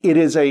it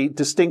is a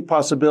distinct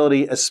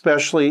possibility,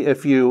 especially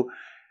if you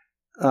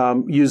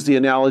use the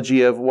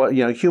analogy of what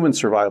human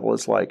survival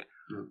is like.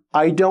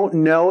 I don't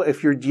know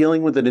if you're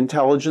dealing with an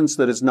intelligence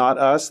that is not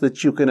us,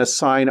 that you can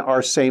assign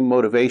our same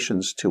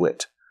motivations to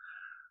it.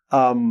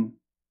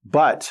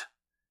 But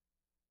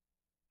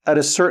at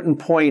a certain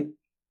point,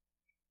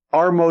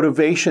 our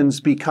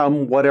motivations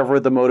become whatever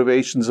the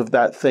motivations of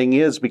that thing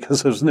is,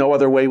 because there's no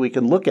other way we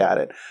can look at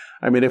it.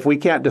 I mean, if we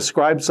can't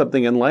describe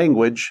something in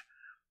language,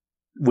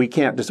 we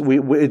can't.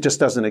 It just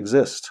doesn't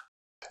exist.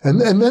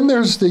 And then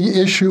there's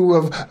the issue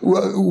of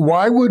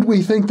why would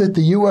we think that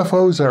the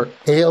UFOs are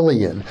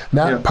alien,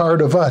 not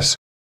part of us?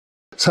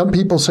 Some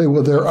people say,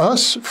 well, they're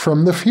us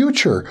from the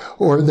future,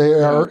 or they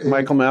are...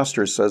 Michael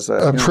Masters says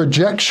that. A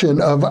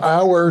projection of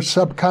our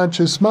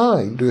subconscious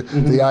mind,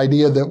 mm-hmm. the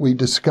idea that we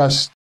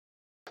discussed,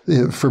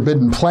 the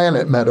Forbidden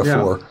Planet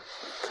metaphor.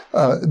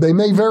 Yeah. They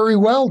may very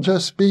well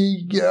just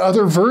be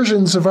other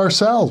versions of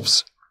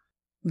ourselves.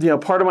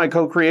 Part of my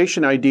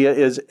co-creation idea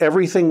is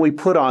everything we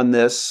put on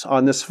this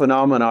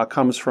phenomena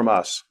comes from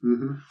us.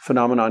 Mm-hmm.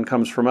 Phenomenon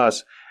comes from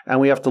us. And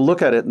we have to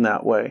look at it in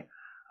that way.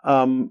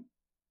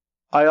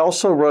 I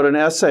also wrote an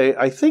essay,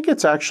 I think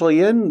it's actually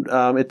in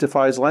It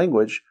Defies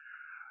Language,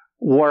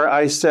 where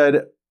I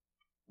said,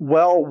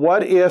 well,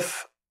 what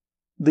if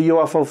the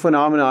UFO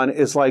phenomenon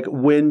is like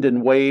wind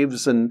and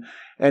waves and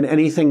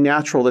anything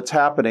natural that's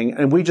happening,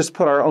 and we just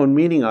put our own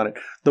meaning on it?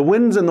 The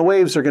winds and the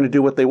waves are going to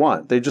do what they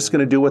want. They're just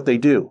going to do what they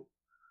do.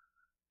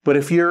 But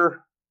if you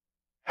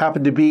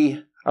happen to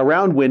be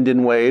around wind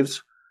and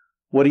waves,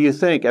 what do you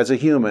think as a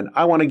human?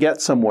 I want to get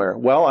somewhere.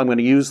 Well, I'm going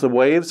to use the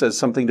waves as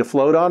something to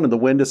float on, and the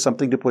wind as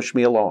something to push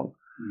me along.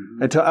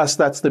 Mm-hmm. And to us,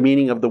 that's the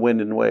meaning of the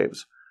wind and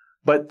waves.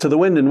 But to the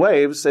wind and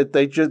waves,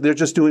 they're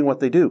just doing what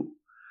they do.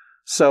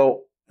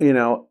 So,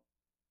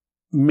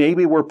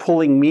 maybe we're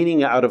pulling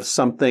meaning out of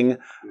something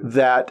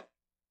that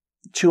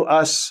to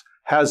us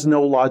has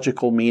no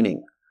logical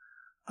meaning.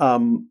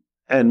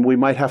 And we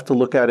might have to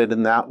look at it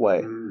in that way.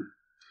 Mm-hmm.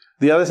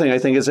 The other thing I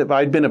think is if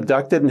I'd been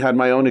abducted and had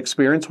my own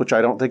experience, which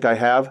I don't think I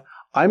have,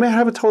 I may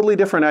have a totally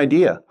different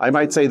idea. I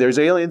might say there's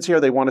aliens here,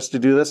 they want us to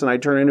do this, and I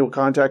turn into a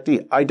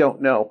contactee. I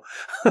don't know.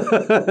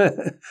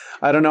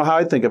 I don't know how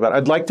I'd think about it.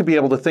 I'd like to be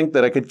able to think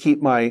that I could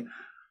keep my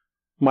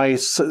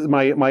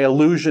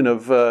illusion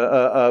of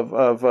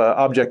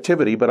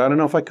objectivity, but I don't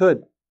know if I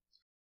could.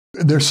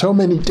 There's so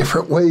many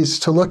different ways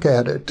to look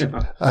at it.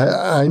 Yeah.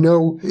 I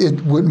know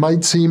it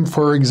might seem,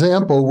 for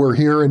example, we're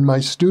here in my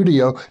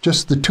studio,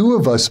 just the two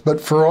of us, but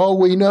for all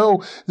we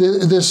know,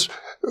 this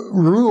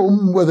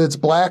room with its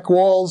black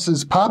walls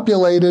is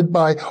populated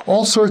by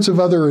all sorts of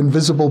other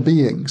invisible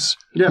beings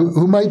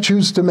who might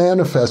choose to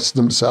manifest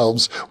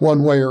themselves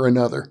one way or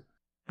another.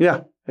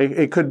 Yeah,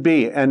 it could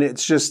be. And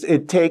it's just,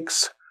 it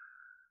takes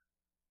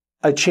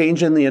a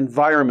change in the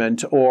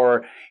environment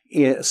or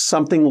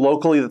something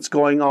locally that's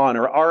going on,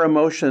 or our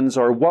emotions,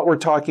 or what we're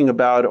talking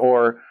about,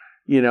 or,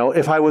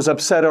 if I was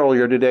upset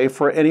earlier today,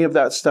 for any of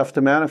that stuff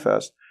to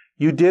manifest.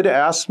 You did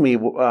ask me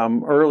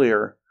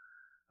earlier,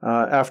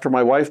 after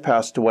my wife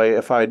passed away,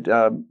 if I'd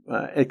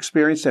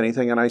experienced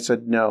anything, and I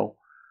said no.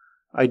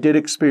 I did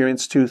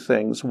experience two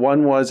things.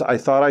 One was I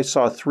thought I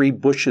saw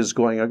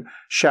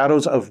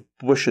shadows of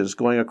bushes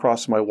going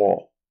across my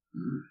wall.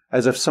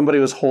 as if somebody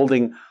was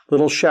holding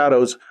little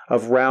shadows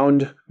of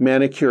round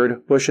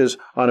manicured bushes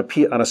on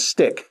a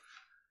stick,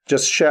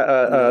 just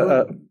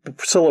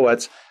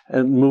silhouettes,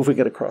 and moving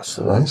it across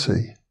the room. I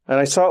see. And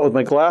I saw it with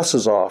my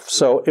glasses off,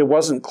 so it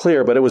wasn't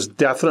clear, but it was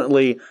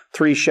definitely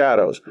three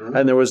shadows.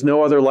 And there was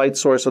no other light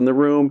source in the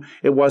room.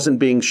 It wasn't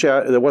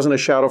there wasn't a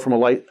shadow from a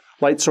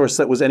light source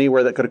that was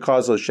anywhere that could have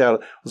caused those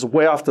shadows. It was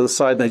way off to the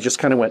side, and I just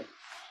kind of went.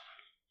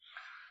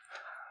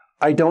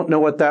 I don't know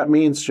what that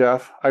means,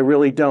 Jeff. I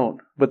really don't.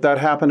 But that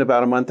happened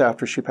about a month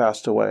after she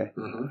passed away.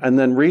 And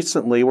then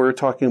recently, we were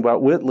talking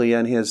about Whitley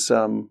and his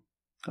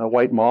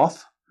white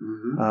moth,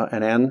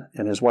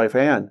 and his wife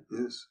Anne.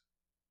 Yes.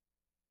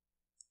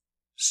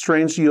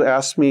 Strange you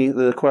asked me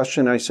the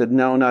question. I said,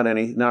 no,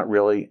 not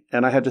really.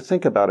 And I had to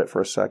think about it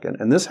for a second.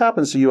 And this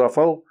happens to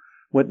UFO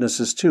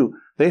witnesses too.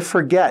 They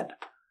forget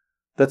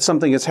that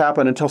something has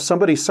happened until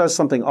somebody says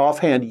something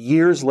offhand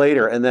years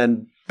later, and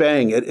then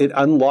bang, it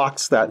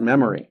unlocks that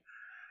memory.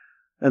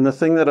 And the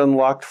thing that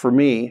unlocked for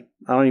me,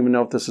 I don't even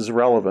know if this is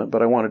relevant,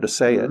 but I wanted to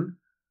say it.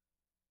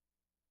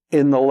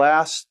 In the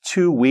last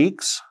 2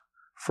 weeks,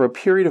 for a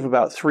period of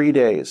about 3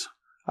 days,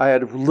 I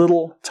had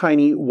little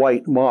tiny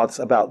white moths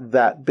about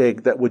that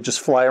big that would just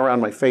fly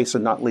around my face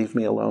and not leave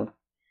me alone.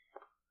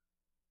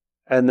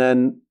 And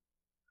then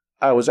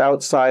I was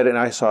outside and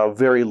I saw a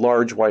very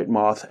large white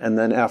moth. And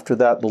then after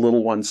that, the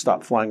little ones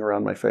stopped flying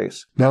around my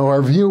face. Now,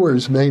 our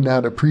viewers may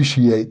not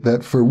appreciate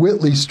that for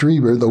Whitley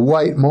Strieber, the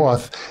white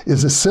moth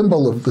is a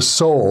symbol of the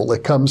soul.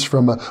 It comes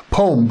from a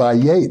poem by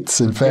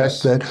Yeats, in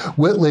fact, that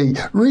Whitley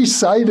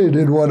recited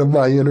in one of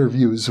my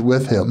interviews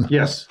with him.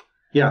 Yes.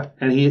 Yeah,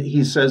 and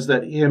he says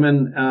that him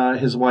and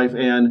his wife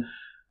Anne,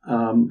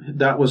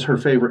 that was her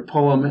favorite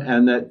poem,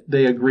 and that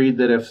they agreed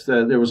that if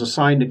there was a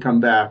sign to come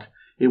back,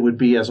 it would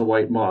be as a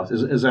white moth.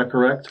 Is that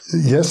correct?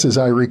 Yes, as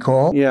I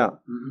recall. Yeah.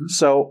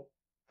 So,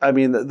 I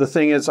mean, the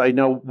thing is, I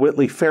know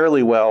Whitley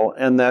fairly well,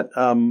 and that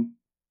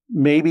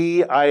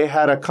maybe I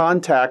had a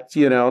contact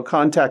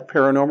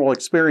paranormal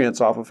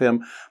experience off of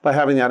him by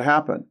having that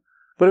happen.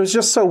 But it was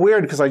just so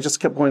weird because I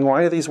just kept going,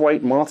 why are these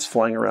white moths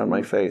flying around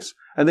my face?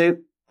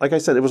 And like I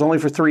said, it was only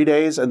for 3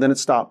 days, and then it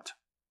stopped.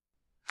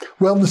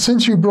 Well,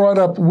 since you brought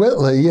up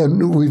Whitley,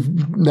 and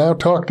we've now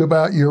talked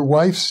about your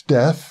wife's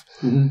death,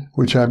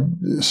 which I'm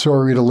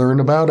sorry to learn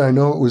about. I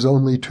know it was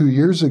only 2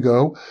 years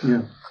ago.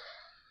 Yeah.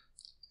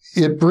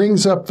 It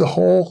brings up the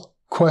whole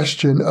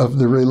question of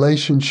the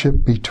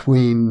relationship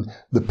between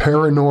the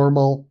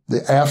paranormal,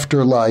 the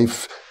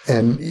afterlife,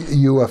 and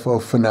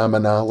UFO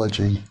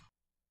phenomenology.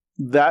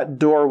 That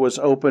door was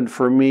opened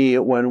for me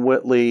when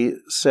Whitley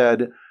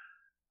said,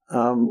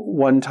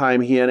 one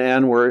time he and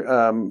Anne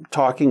were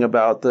talking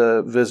about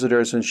the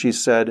visitors, and she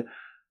said,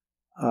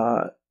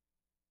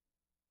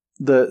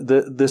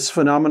 this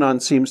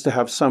phenomenon seems to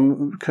have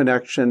some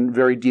connection,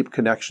 very deep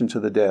connection to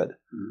the dead.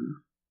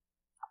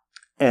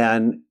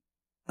 And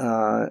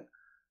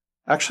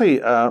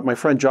actually, my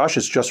friend Josh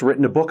has just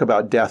written a book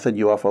about death and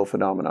UFO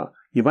phenomena.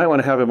 You might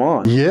want to have him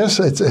on. Yes,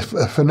 it's a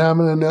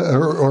phenomenon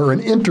or an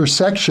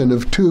intersection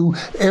of two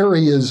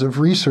areas of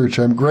research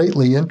I'm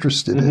greatly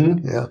interested in.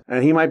 Yeah.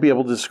 And he might be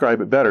able to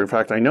describe it better. In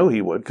fact, I know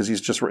he would because he's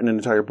just written an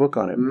entire book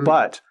on it.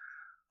 But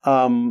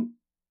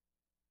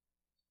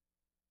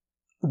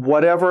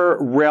whatever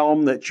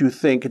realm that you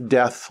think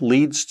death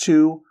leads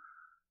to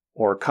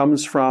or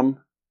comes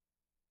from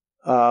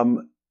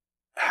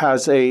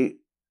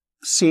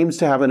seems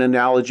to have an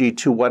analogy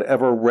to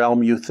whatever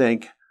realm you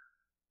think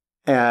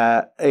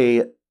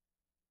a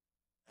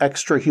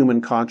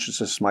extra-human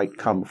consciousness might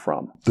come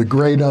from. The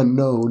great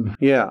unknown.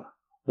 Yeah.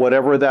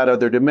 Whatever that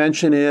other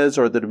dimension is,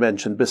 or the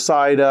dimension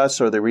beside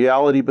us, or the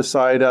reality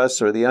beside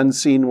us, or the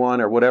unseen one,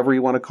 or whatever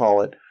you want to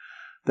call it,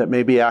 that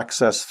may be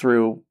accessed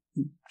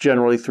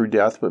generally through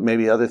death, but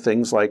maybe other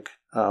things like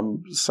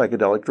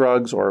psychedelic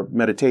drugs, or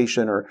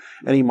meditation, or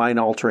any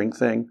mind-altering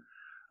thing.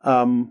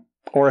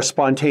 Or a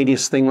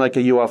spontaneous thing like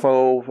a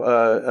UFO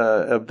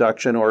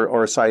abduction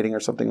or a sighting or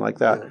something like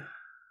that.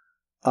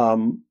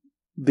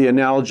 The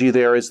analogy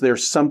there is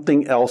there's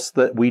something else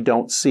that we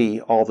don't see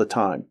all the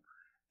time.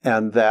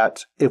 And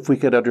that if we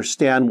could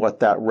understand what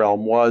that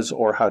realm was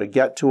or how to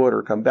get to it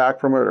or come back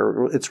from it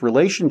or its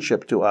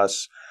relationship to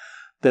us,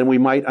 then we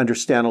might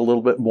understand a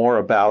little bit more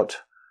about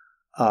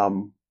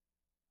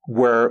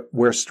where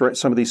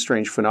some of these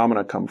strange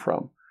phenomena come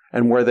from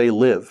and where they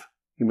live.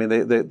 I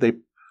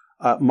mean,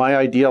 my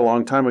idea a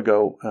long time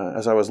ago,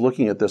 as I was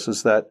looking at this,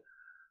 is that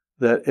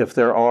if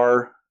there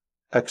are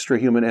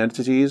extra-human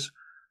entities,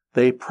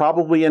 they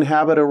probably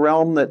inhabit a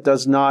realm that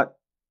does not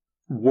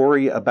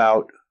worry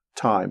about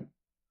time,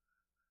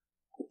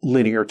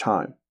 linear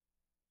time,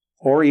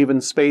 or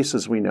even space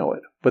as we know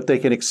it. But they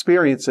can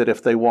experience it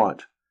if they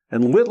want.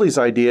 And Whitley's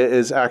idea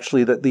is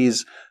actually that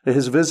his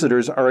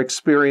visitors are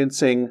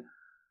experiencing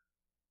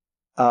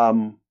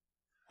our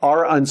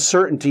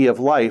uncertainty of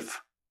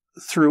life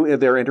through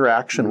their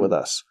interaction with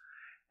us.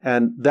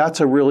 And that's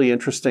a really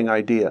interesting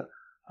idea.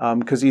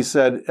 Because he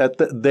said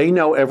they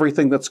know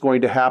everything that's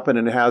going to happen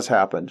and has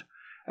happened.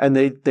 And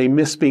they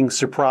miss being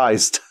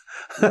surprised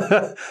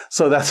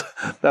So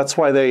that's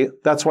why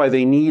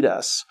they need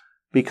us,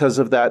 because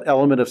of that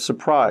element of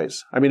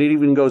surprise. I mean, it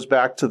even goes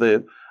back to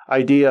the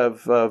idea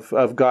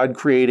of God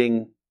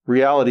creating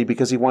reality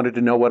because he wanted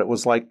to know what it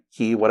was like.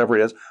 Whatever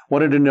it is,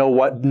 wanted to know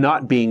what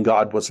not being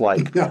God was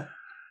like. Yeah.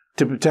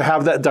 To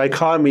have that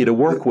dichotomy to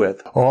work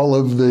with. All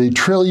of the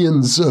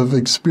trillions of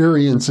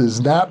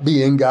experiences not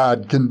being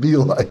God can be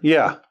like.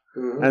 Yeah.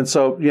 And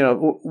so,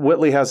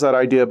 Whitley has that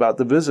idea about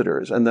the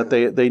visitors, and that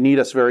they need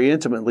us very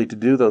intimately to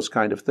do those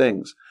kind of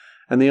things.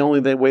 And the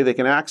only way they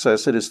can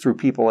access it is through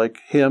people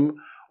like him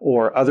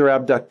or other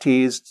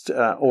abductees,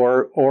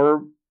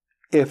 or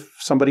if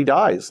somebody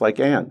dies, like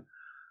Anne.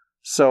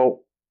 So,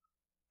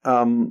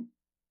 and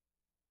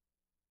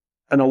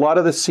a lot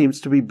of this seems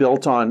to be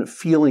built on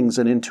feelings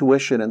and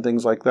intuition and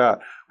things like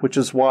that, which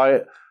is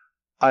why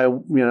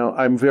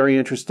I'm very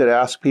interested to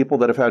ask people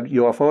that have had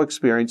UFO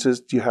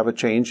experiences, do you have a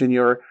change in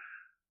your,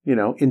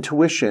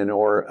 intuition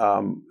or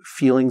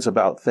feelings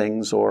about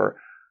things, or,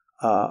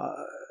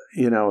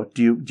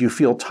 do you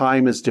feel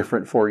time is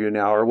different for you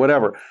now, or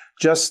whatever?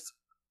 Just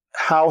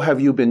how have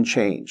you been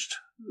changed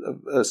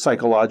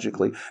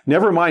psychologically?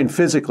 Never mind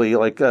physically,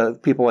 like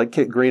people like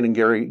Kit Green and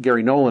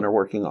Gary Nolan are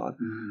working on.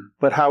 Mm-hmm.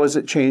 But how has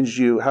it changed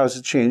you? How has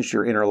it changed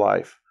your inner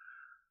life?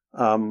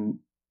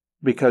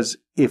 Because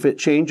if it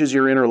changes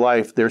your inner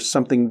life, there's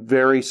something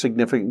very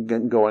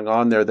significant going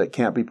on there that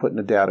can't be put in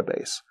a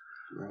database,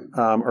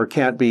 right. Or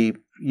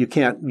you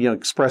can't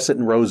express it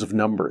in rows of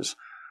numbers.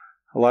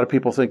 A lot of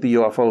people think the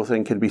UFO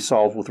thing can be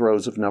solved with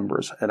rows of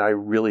numbers, and I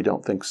really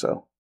don't think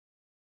so.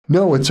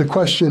 No, it's a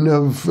question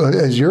of,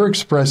 as you're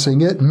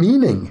expressing it,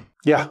 meaning.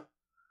 Yeah,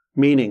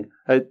 meaning.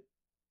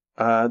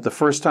 The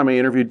first time I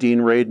interviewed Dean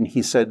Radin,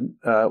 he said,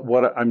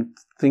 what I'm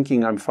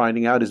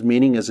finding out is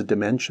meaning is a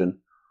dimension.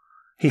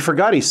 He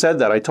forgot he said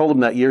that. I told him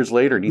that years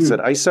later, and he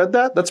said, I said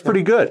that? That's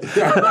pretty good.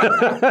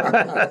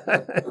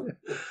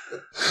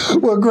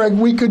 Well, Greg,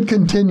 we could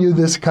continue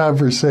this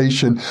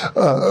conversation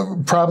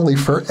probably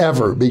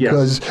forever,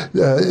 because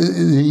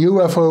the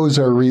UFOs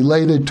are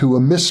related to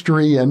a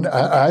mystery, and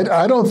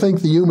I don't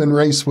think the human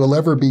race will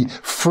ever be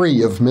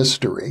free of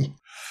mystery.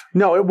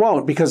 No, it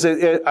won't, because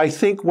I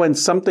think when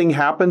something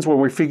happens, when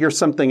we figure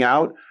something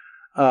out,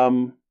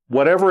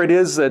 whatever it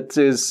is that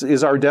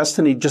is our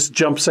destiny just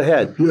jumps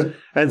ahead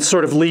and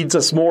sort of leads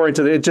us more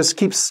into it just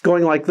keeps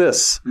going like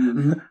this.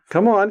 Mm-hmm.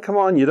 Come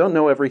on, you don't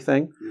know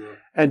everything. Yeah.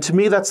 And to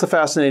me, that's the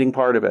fascinating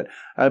part of it.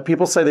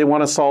 People say they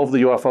want to solve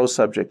the UFO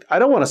subject. I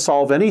don't want to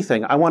solve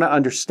anything. I want to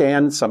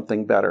understand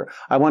something better.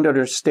 I want to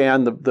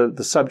understand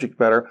the subject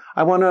better.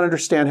 I want to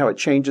understand how it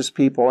changes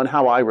people and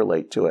how I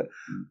relate to it.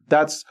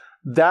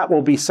 That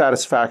will be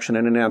satisfaction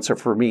and an answer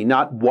for me,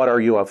 not what are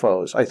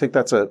UFOs. I think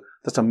that's a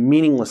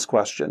meaningless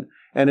question.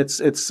 And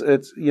it's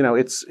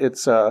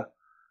Sisyphean.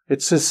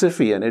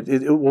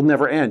 It will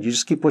never end. You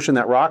just keep pushing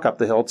that rock up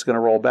the hill, it's going to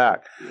roll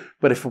back.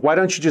 But why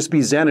don't you just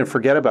be Zen and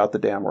forget about the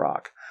damn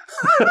rock?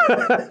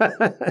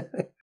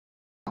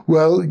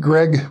 Well,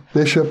 Greg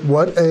Bishop,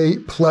 what a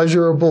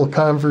pleasurable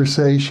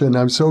conversation.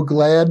 I'm so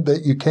glad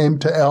that you came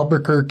to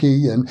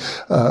Albuquerque, and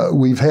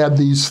we've had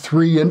these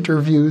 3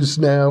 interviews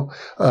now.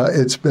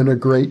 It's been a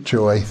great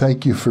joy.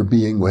 Thank you for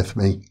being with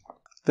me.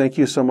 Thank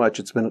you so much.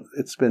 It's been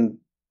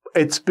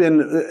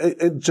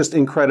just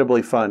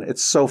incredibly fun.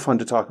 It's so fun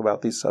to talk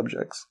about these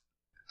subjects.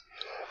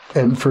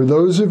 And for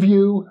those of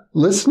you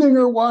listening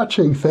or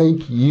watching,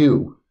 thank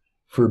you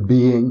for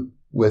being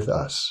with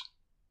us.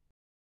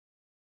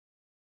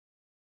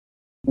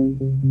 Thank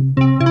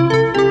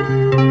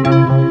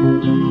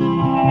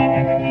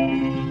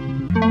you.